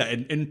say that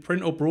in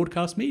print or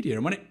broadcast media.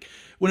 And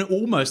when it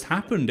almost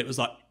happened, it was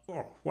like,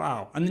 oh,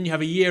 wow. And then you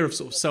have a year of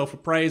sort of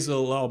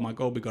self-appraisal. Oh, my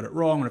God, we got it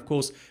wrong. And of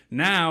course,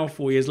 now,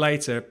 4 years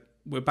later,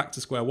 we're back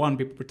to square one.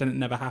 People pretend it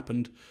never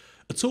happened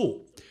at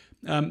all.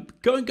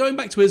 Going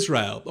back to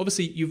Israel,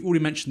 obviously, you've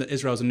already mentioned that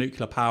Israel's a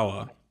nuclear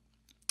power.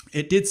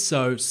 It did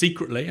so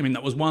secretly. I mean,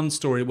 that was one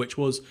story which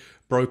was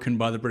broken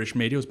by the British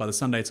media. It was by the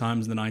Sunday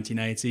Times in the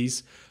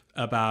 1980s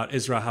about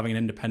Israel having an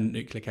independent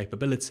nuclear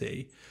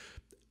capability.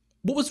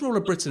 What was the role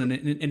of Britain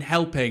in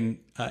helping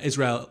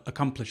Israel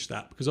accomplish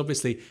that? Because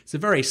obviously it's a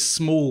very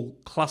small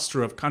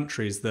cluster of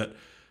countries that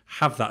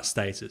have that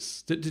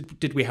status.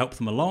 Did we help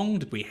them along?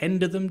 Did we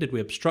hinder them? Did we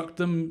obstruct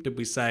them? Did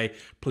we say,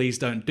 please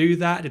don't do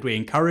that? Did we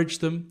encourage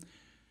them?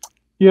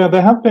 Yeah,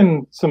 there have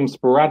been some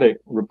sporadic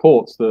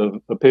reports that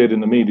have appeared in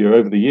the media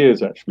over the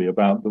years, actually,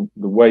 about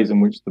the ways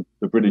in which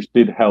the British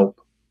did help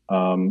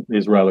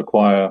Israel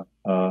acquire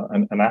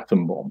an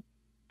atom bomb,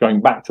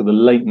 going back to the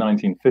late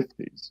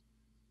 1950s.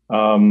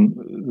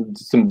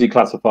 Some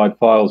declassified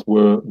files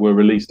were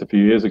released a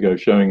few years ago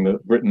showing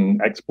that Britain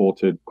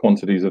exported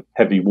quantities of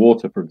heavy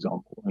water, for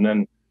example. And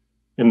then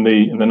in the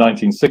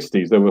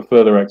 1960s, there were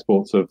further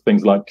exports of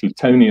things like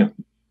plutonium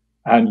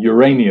and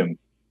uranium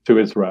to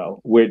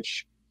Israel,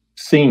 which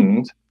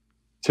seemed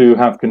to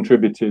have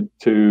contributed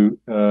to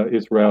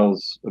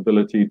Israel's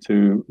ability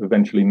to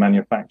eventually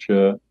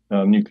manufacture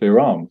nuclear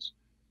arms.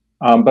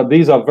 But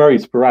these are very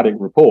sporadic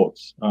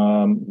reports.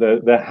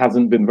 There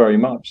hasn't been very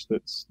much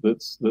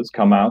that's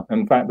come out.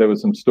 In fact, there were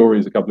some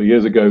stories a couple of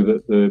years ago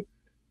that the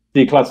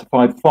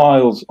declassified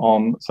files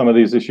on some of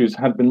these issues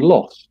had been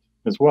lost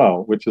as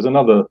well, which is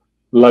another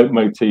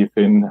leitmotif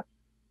in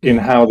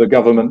how the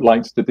government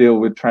likes to deal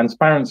with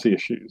transparency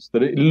issues,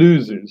 that it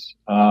loses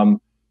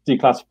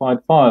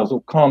declassified files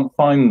or can't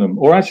find them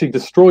or actually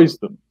destroys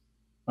them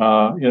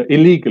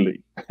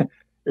illegally.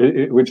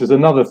 Which is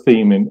another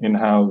theme in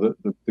how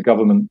the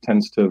government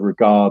tends to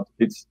regard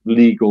its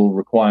legal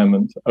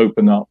requirement to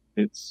open up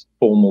its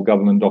formal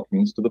government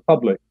documents to the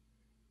public.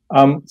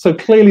 So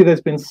clearly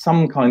there's been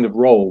some kind of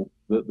role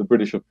that the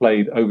British have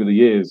played over the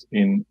years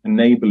in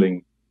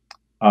enabling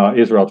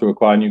Israel to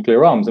acquire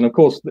nuclear arms. And of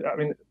course, I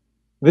mean,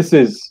 this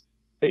is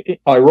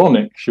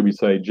ironic, should we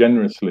say,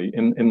 generously,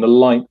 in the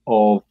light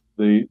of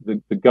the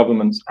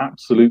government's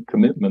absolute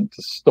commitment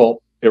to stop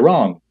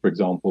Iran, for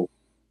example,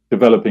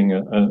 developing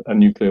a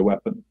nuclear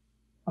weapon.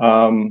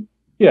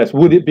 Yes,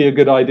 would it be a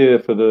good idea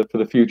for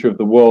the future of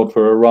the world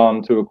for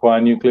Iran to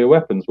acquire nuclear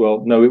weapons?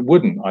 Well, no, it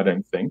wouldn't, I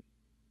don't think.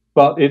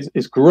 But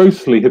it's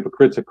grossly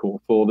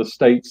hypocritical for the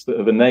states that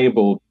have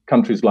enabled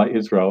countries like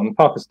Israel, and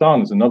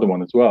Pakistan is another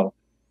one as well,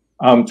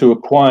 to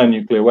acquire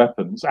nuclear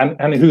weapons,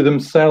 and who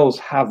themselves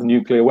have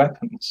nuclear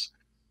weapons,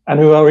 and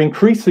who are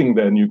increasing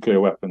their nuclear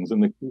weapons.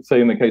 And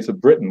say in the case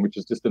of Britain, which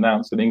has just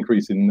announced an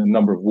increase in the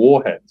number of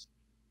warheads.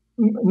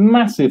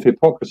 Massive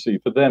hypocrisy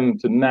for them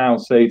to now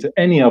say to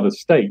any other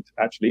state,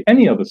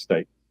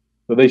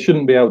 that they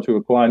shouldn't be able to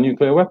acquire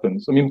nuclear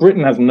weapons. I mean,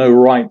 Britain has no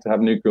right to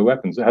have nuclear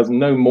weapons. It has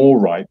no more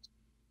right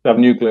to have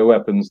nuclear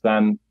weapons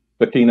than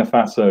Burkina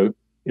Faso,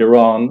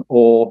 Iran,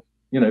 or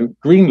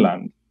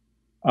Greenland.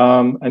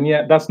 And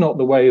yet that's not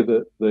the way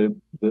that the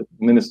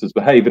ministers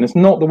behave, and it's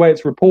not the way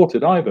it's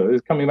reported either.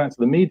 It's coming back to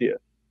the media.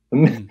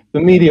 The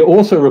media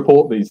also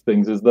report these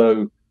things as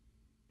though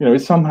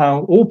it's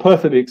somehow all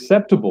perfectly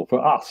acceptable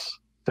for us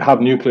to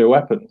have nuclear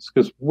weapons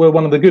because we're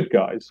one of the good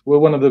guys. We're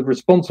one of the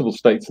responsible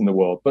states in the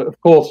world. But of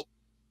course,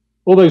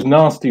 all those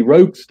nasty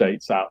rogue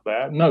states out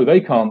there, no,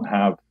 they can't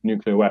have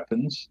nuclear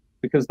weapons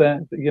because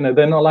they're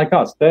not like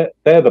us. They're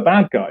the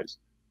bad guys.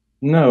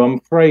 No, I'm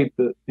afraid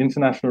that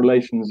international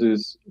relations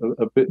is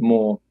a bit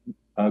more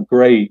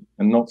grey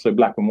and not so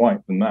black and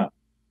white than that.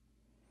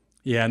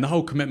 Yeah, and the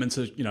whole commitment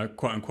to,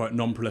 quote unquote,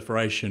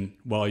 non-proliferation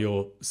while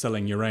you're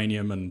selling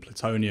uranium and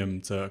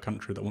plutonium to a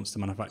country that wants to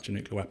manufacture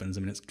nuclear weapons.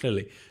 I mean, it's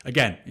clearly,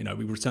 again,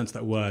 we return to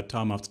that word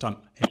time after time,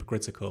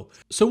 hypocritical.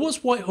 So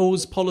what's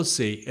Whitehall's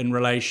policy in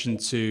relation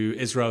to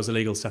Israel's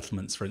illegal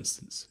settlements, for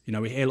instance?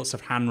 We hear lots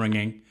of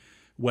hand-wringing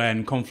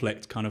when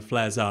conflict kind of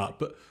flares up,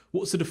 but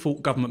what's the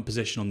default government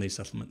position on these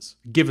settlements,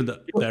 given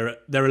that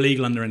they're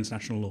illegal under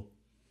international law?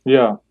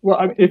 Yeah,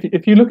 well,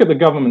 if you look at the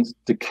government's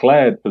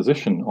declared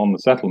position on the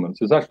settlements,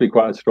 it's actually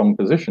quite a strong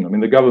position. I mean,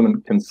 the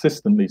government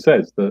consistently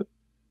says that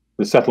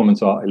the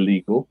settlements are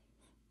illegal,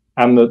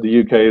 and that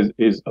the UK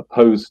is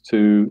opposed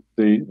to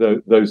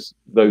those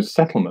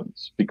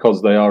settlements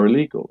because they are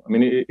illegal. I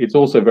mean, it's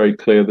also very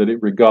clear that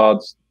it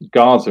regards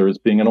Gaza as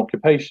being an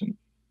occupation,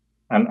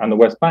 and the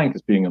West Bank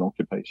as being an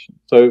occupation.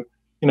 So,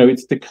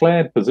 its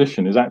declared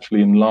position is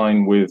actually in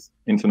line with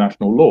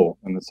international law,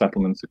 and the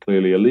settlements are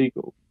clearly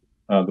illegal.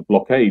 The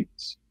blockade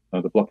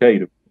of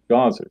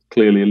Gaza is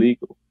clearly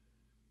illegal.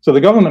 So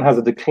the government has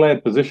a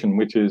declared position,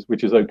 which is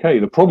okay.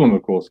 The problem,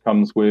 of course,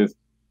 comes with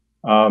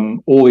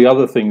all the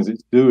other things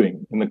it's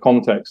doing in the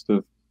context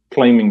of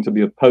claiming to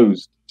be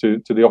opposed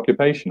to the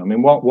occupation. I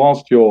mean,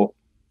 whilst you're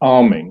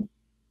arming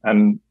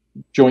and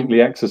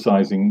jointly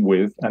exercising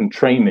with and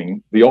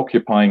training the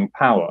occupying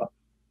power,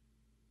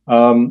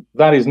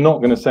 that is not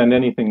going to send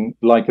anything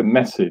like a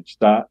message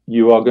that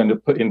you are going to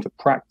put into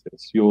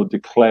practice your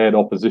declared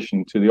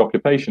opposition to the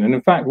occupation. And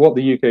in fact, what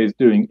the UK is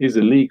doing is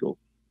illegal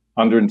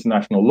under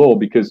international law,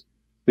 because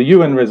the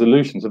UN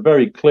resolutions are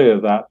very clear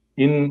that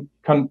in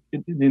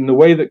the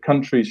way that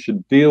countries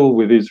should deal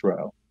with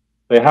Israel,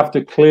 they have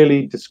to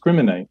clearly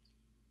discriminate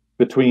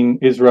between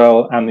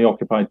Israel and the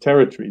occupied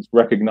territories,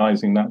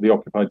 recognizing that the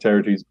occupied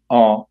territories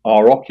are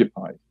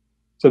occupied.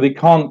 So they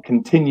can't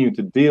continue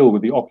to deal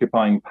with the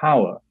occupying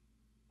power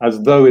as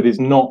though it is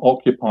not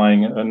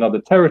occupying another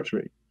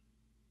territory.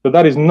 But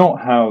that is not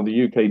how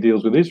the UK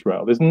deals with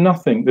Israel. There's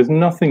nothing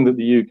that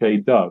the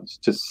UK does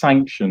to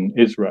sanction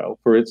Israel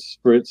for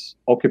its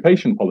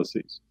occupation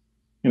policies.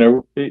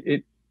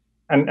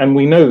 And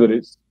we know that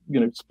it's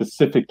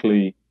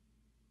specifically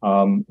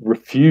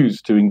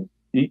refused to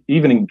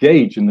even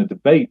engage in the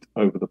debate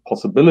over the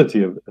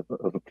possibility of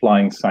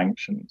applying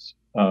sanctions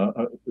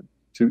over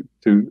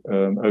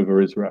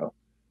Israel.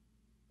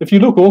 If you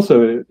look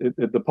also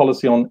at the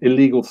policy on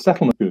illegal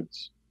settlement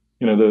goods,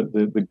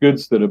 the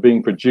goods that are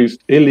being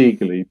produced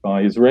illegally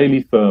by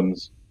Israeli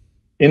firms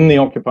in the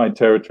occupied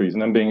territories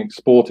and then being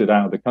exported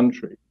out of the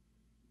country,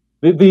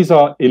 these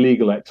are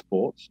illegal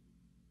exports.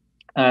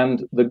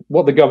 And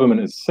what the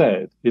government has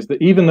said is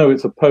that even though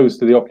it's opposed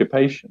to the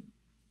occupation,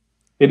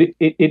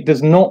 it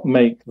does not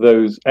make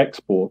those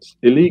exports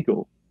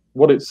illegal.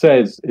 What it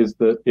says is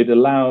that it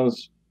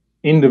allows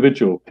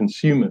individual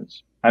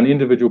consumers and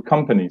individual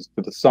companies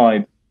to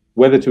decide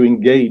whether to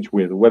engage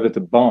with or whether to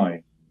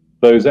buy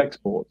those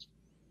exports.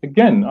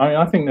 Again,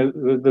 I think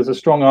that there's a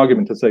strong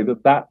argument to say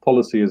that that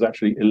policy is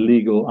actually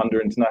illegal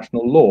under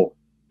international law.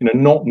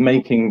 Not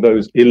making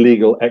those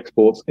illegal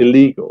exports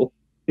illegal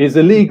is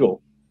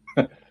illegal.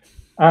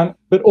 But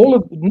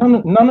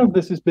none of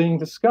this is being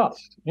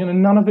discussed.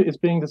 None of it is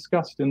being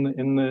discussed in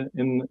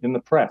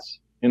the press.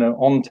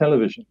 On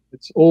television.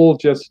 It's all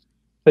just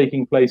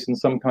taking place in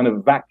some kind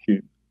of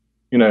vacuum.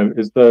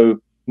 As though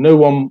no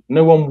one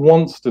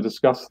wants to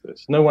discuss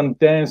this. No one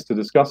dares to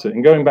discuss it.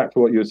 And going back to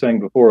what you were saying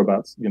before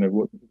about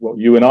what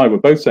you and I were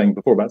both saying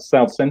before about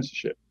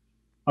self-censorship.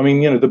 I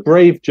mean, the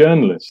brave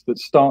journalist that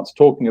starts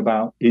talking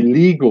about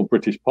illegal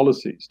British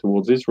policies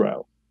towards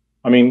Israel.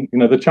 I mean,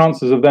 the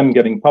chances of them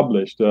getting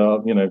published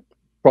are,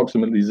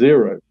 approximately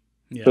zero.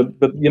 Yeah.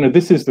 But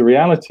this is the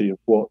reality of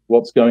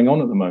what's going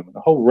on at the moment.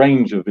 A whole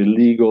range of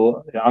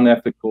illegal,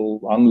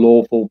 unethical,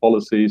 unlawful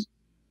policies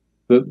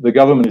that the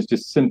government is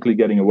just simply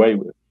getting away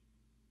with.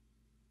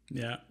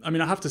 Yeah, I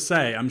mean, I have to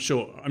say, I'm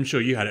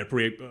sure you had it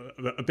probably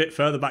a bit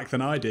further back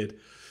than I did.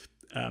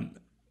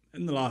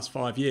 In the last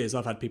 5 years,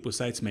 I've had people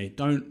say to me,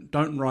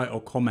 "Don't write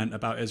or comment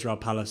about Israel,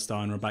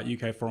 Palestine, or about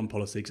UK foreign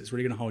policy because it's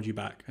really going to hold you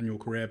back and your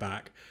career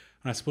back."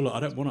 And I said, "Well, look,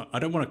 I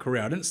don't want a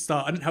career. I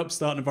didn't help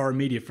start Novara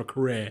Media for a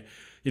career.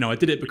 I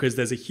did it because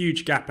there's a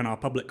huge gap in our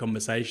public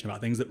conversation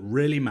about things that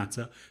really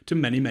matter to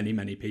many, many,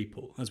 many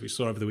people, as we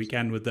saw over the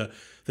weekend with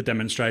the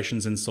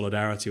demonstrations in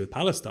solidarity with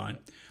Palestine."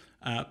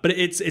 But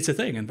it's a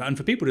thing, and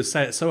for people to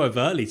say it so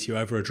overtly to you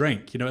over a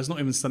drink, it's not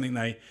even something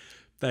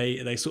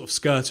they sort of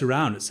skirt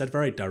around. It's said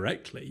very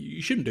directly.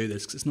 You shouldn't do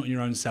this because it's not in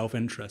your own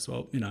self-interest.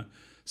 Well,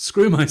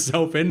 screw my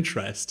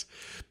self-interest.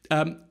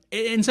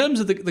 In terms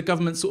of the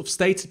government's sort of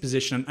stated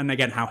position, and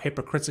again, how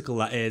hypocritical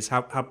that is,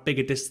 how big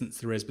a distance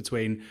there is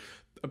between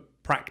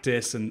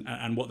practice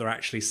and what they're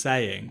actually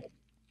saying,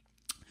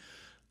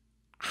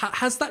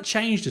 has that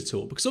changed at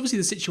all? Because obviously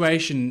the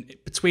situation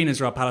between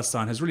Israel and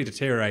Palestine has really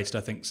deteriorated, I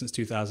think, since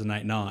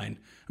 2008-9. I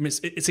mean,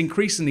 it's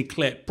increasingly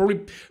clear,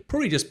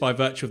 probably just by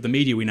virtue of the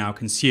media we now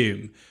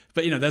consume.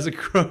 But, there's a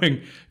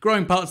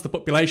growing parts of the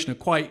population are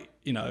quite,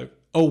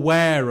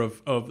 aware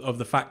of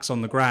the facts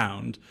on the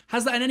ground.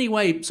 Has that in any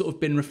way sort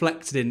of been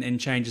reflected in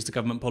changes to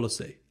government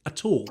policy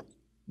at all?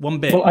 One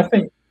bit? Well,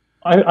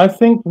 I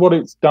think what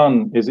it's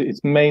done is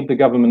it's made the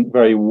government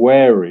very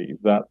wary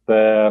that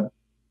their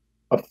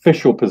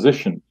official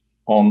position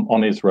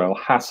on Israel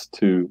has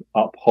to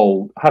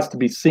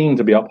be seen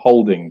to be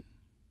upholding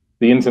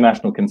the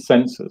international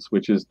consensus,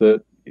 which is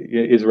that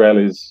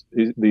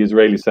the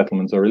Israeli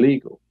settlements are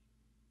illegal.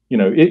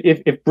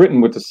 If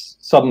Britain were to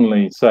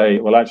suddenly say,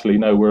 well, actually,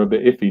 no, we're a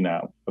bit iffy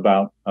now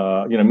about,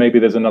 maybe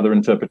there's another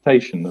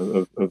interpretation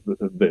of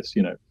this,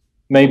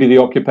 maybe the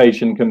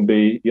occupation can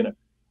be,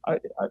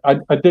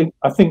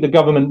 I think the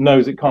government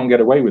knows it can't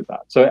get away with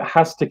that. So it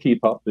has to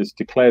keep up this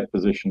declared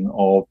position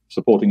of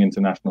supporting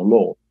international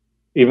law,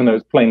 even though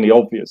it's plainly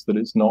obvious that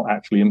it's not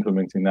actually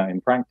implementing that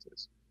in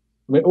practice.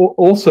 I mean,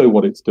 also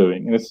what it's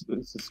doing, and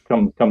this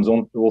comes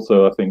on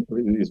also, I think,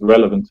 is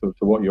relevant to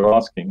what you're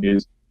asking,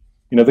 is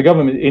the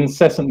government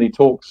incessantly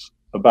talks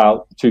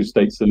about the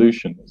two-state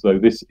solution as though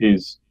this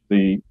is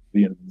the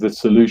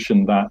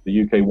solution that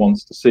the UK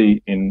wants to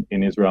see in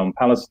Israel and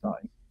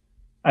Palestine.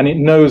 And it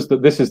knows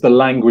that this is the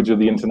language of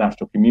the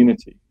international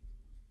community.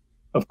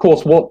 Of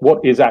course, what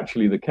is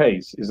actually the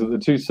case is that the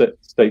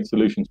two-state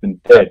solution has been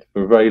dead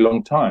for a very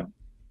long time.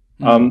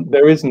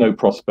 There is no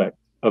prospect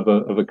of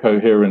a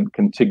coherent,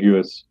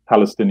 contiguous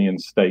Palestinian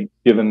state,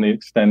 given the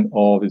extent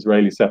of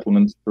Israeli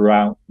settlements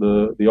throughout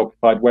the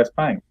occupied West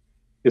Bank.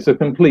 It's a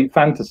complete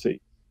fantasy.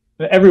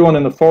 Everyone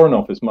in the Foreign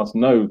Office must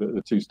know that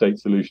the two-state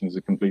solution is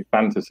a complete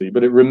fantasy,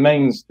 but it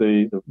remains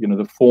the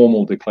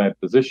formal declared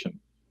position,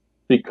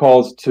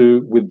 because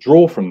to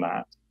withdraw from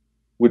that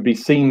would be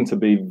seen to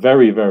be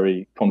very,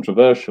 very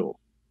controversial.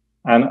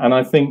 And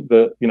I think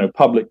that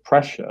public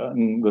pressure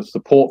and the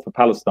support for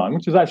Palestine,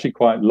 which is actually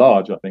quite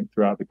large, I think,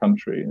 throughout the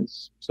country,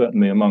 is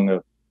certainly among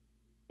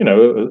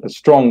a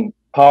strong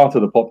part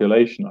of the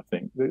population. I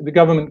think the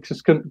government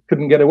just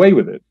couldn't get away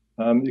with it.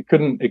 It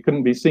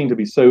couldn't be seen to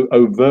be so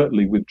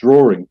overtly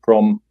withdrawing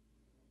from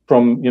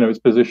its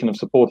position of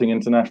supporting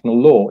international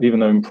law, even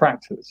though in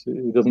practice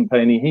it doesn't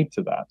pay any heed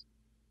to that.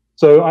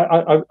 So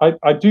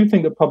I do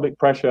think that public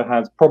pressure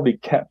has probably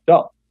kept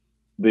up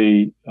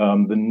the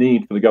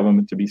need for the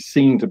government to be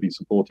seen to be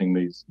supporting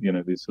these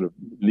sort of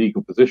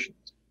legal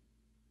positions.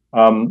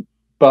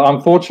 But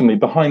unfortunately,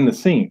 behind the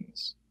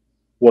scenes,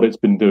 what it's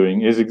been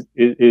doing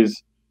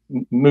is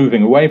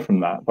moving away from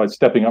that by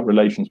stepping up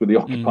relations with the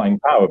occupying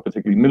power,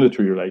 particularly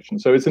military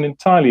relations. So it's an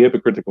entirely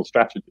hypocritical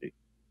strategy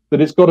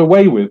that it's got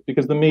away with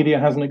because the media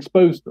hasn't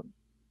exposed them.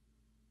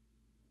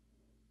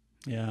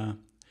 Yeah.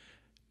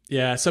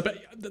 Yeah, so but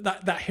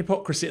that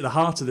hypocrisy at the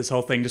heart of this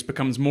whole thing just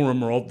becomes more and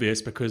more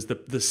obvious because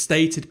the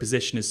stated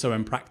position is so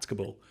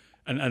impracticable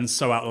and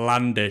so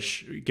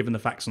outlandish given the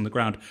facts on the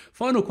ground.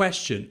 Final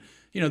question.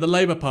 The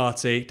Labour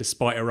Party,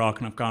 despite Iraq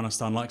and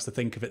Afghanistan, likes to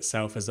think of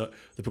itself as the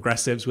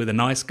progressives. We're the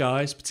nice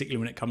guys, particularly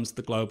when it comes to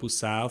the global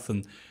south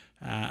and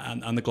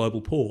the global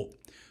poor.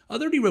 Are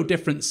there any real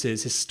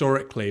differences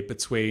historically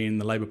between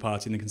the Labour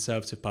Party and the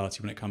Conservative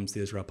Party when it comes to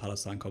the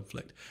Israel-Palestine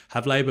conflict?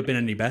 Have Labour been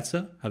any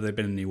better? Have they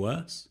been any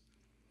worse?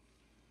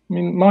 I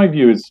mean, my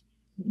view is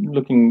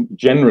looking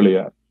generally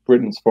at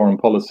Britain's foreign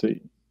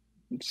policy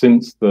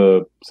since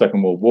the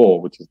Second World War,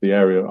 which is the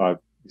area I've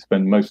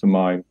spent most of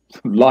my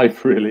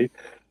life really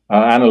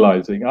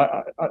analysing.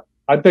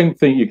 I don't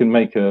think you can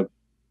make a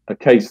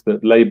case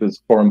that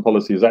Labour's foreign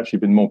policy has actually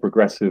been more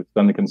progressive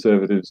than the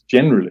Conservatives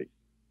generally,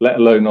 let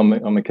alone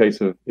on the case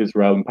of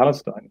Israel and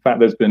Palestine. In fact,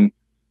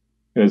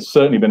 there's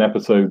certainly been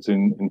episodes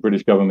in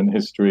British government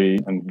history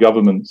and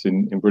governments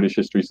in British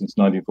history since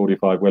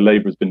 1945 where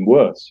Labour has been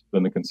worse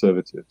than the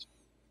Conservatives.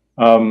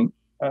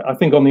 I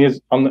think on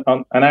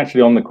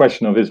the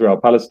question of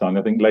Israel-Palestine,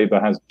 I think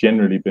Labour has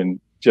generally been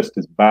just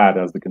as bad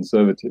as the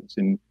Conservatives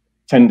in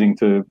tending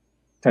to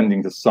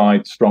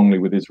side strongly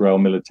with Israel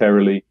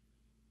militarily.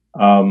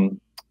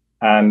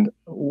 And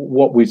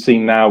what we've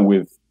seen now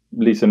with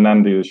Lisa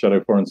Nandy, the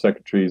Shadow Foreign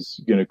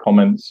Secretary's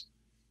comments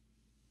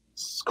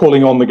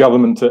calling on the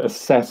government to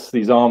assess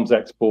these arms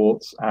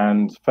exports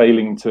and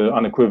failing to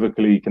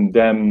unequivocally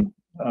condemn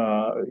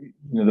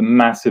the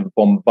massive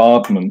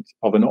bombardment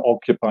of an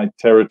occupied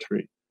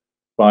territory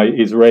by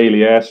Israeli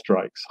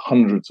airstrikes,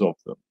 hundreds of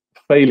them.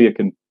 Failure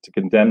to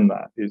condemn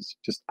that is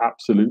just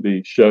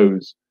absolutely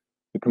shows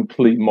the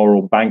complete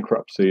moral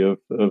bankruptcy of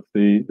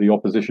the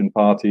opposition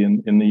party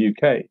in the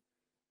UK.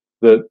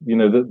 That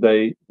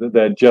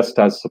they're just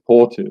as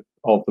supportive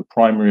of the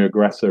primary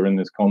aggressor in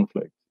this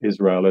conflict,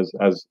 Israel,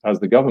 as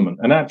the government.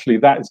 And actually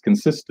that is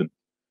consistent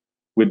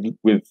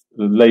with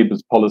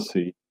Labour's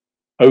policy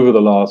over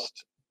the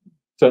last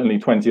certainly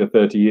 20 or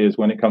 30 years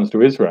when it comes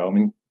to Israel. I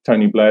mean,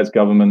 Tony Blair's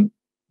government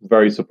is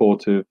very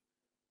supportive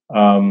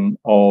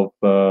of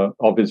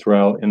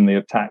Israel in the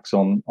attacks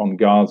on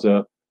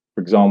Gaza,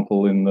 for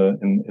example, in the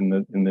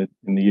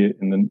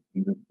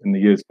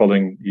years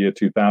following year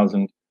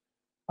 2000.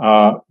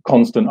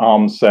 Constant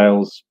arms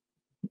sales,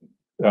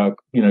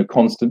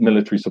 constant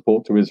military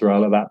support to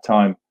Israel at that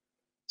time.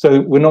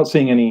 So we're not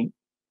seeing any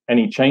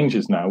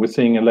changes now. We're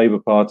seeing a Labour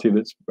Party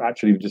that's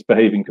actually just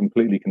behaving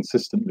completely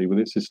consistently with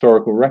its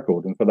historical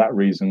record, and for that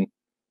reason,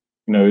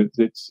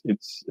 it's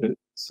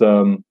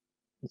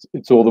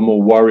all the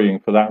more worrying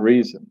for that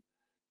reason.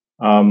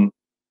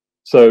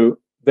 So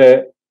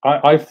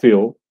I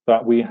feel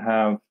that we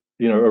have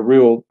a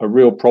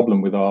real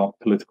problem with our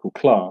political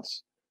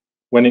class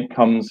when it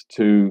comes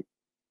to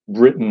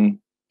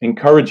Britain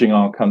encouraging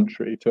our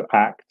country to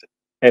act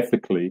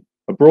ethically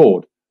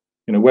abroad.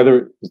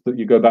 Whether it's that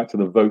you go back to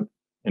the vote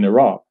in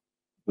Iraq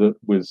that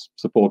was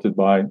supported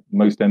by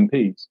most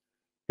MPs,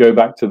 go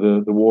back to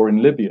the war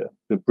in Libya,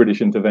 the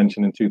British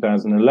intervention in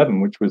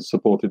 2011, which was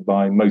supported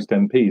by most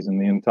MPs and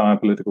the entire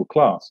political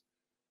class,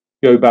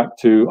 go back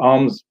to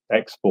arms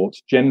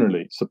exports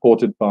generally,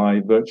 supported by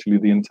virtually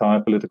the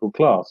entire political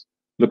class.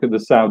 Look at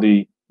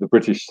the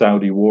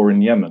British-Saudi war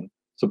in Yemen,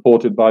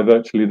 supported by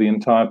virtually the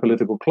entire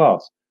political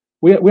class.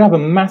 We have a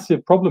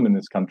massive problem in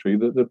this country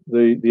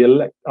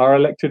that our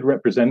elected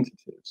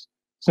representatives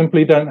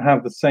simply don't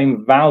have the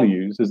same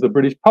values as the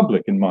British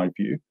public, in my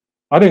view.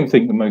 I don't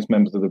think that most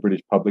members of the British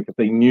public, if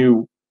they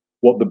knew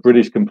what the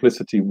British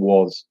complicity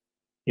was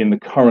in the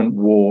current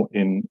war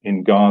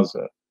in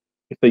Gaza,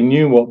 if they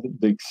knew what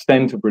the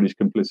extent of British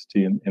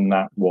complicity in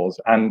that was,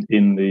 and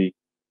in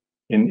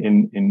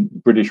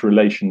British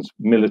relations,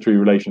 military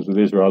relations with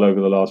Israel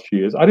over the last few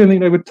years, I don't think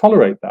they would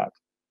tolerate that.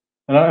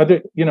 And I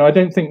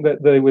don't think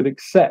that they would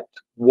accept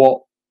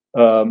what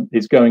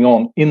is going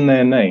on in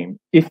their name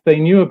if they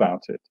knew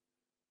about it.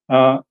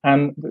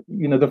 And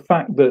the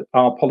fact that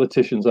our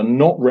politicians are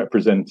not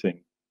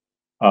representing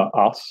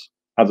us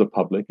as a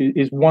public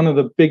is one of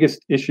the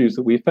biggest issues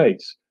that we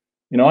face.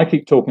 I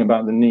keep talking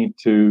about the need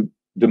to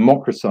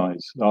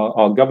democratize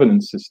our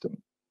governance system,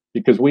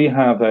 because we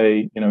have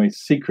a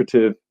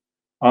secretive,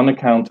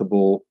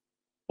 unaccountable,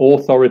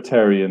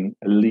 authoritarian,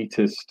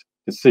 elitist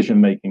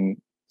decision-making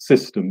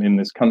system in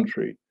this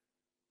country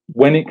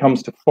when it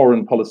comes to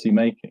foreign policy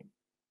making.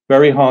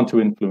 Very hard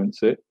to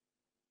influence it.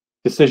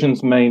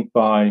 Decisions made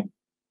by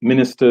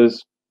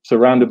ministers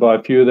surrounded by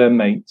a few of their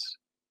mates,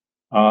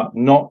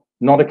 not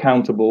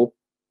accountable,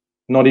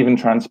 not even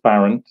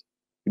transparent.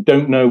 We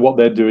don't know what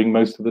they're doing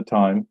most of the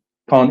time,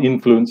 can't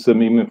influence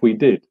them even if we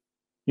did.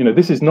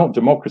 This is not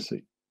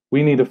democracy.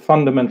 We need a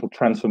fundamental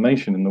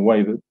transformation in the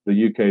way that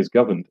the UK is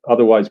governed.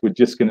 Otherwise, we're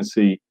just going to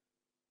see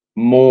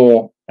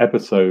more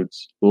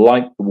episodes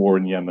like the war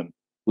in Yemen,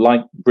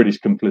 like British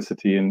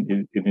complicity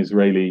in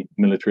Israeli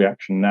military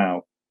action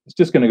now. It's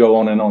just going to go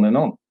on and on and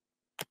on.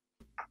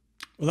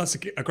 Well, that's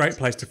a great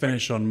place to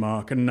finish on,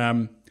 Mark,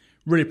 and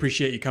really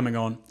appreciate you coming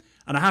on.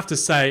 And I have to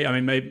say, I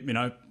mean,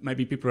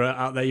 maybe people are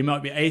out there, you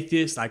might be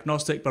atheist,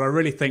 agnostic, but I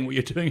really think what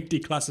you're doing at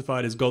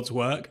Declassified is God's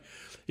work.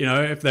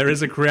 If there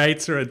is a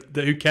creator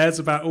who cares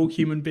about all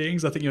human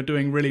beings, I think you're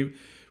doing really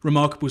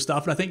remarkable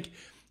stuff. And I think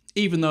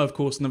even though, of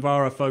course,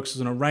 Novara focuses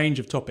on a range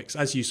of topics,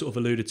 as you sort of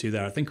alluded to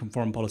there, I think on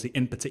foreign policy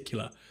in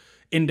particular,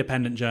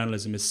 independent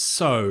journalism is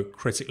so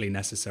critically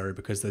necessary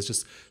because there's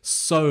just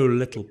so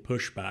little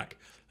pushback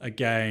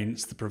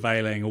against the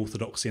prevailing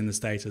orthodoxy and the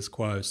status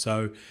quo.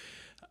 So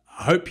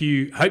I hope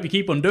you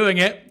keep on doing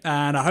it,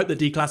 and I hope that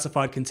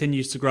Declassified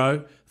continues to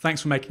grow.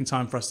 Thanks for making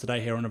time for us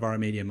today here on Novara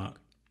Media, Mark.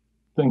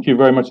 Thank you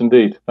very much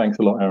indeed. Thanks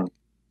a lot, Aaron.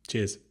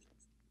 Cheers.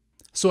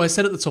 So I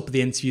said at the top of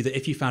the interview that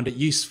if you found it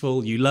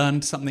useful, you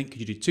learned something, could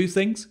you do two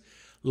things?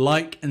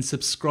 Like and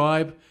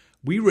subscribe.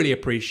 We really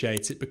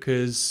appreciate it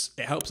because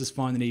it helps us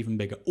find an even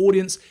bigger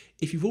audience.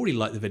 If you've already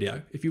liked the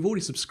video, if you've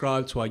already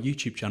subscribed to our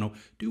YouTube channel,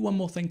 do one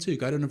more thing too.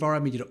 Go to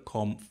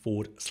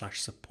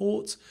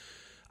novaramedia.com/support.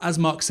 As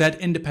Mark said,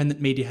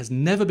 independent media has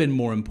never been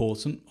more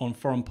important on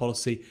foreign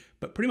policy,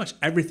 but pretty much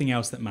everything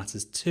else that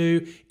matters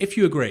too. If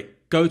you agree,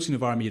 go to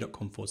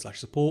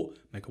novaramedia.com/support,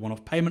 make a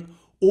one-off payment,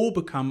 or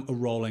become a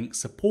rolling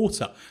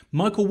supporter.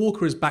 Michael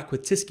Walker is back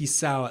with Tysky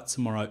Sour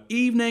tomorrow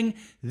evening.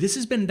 This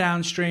has been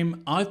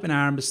Downstream. I've been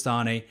Aaron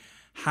Bastani.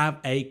 Have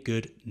a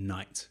good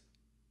night.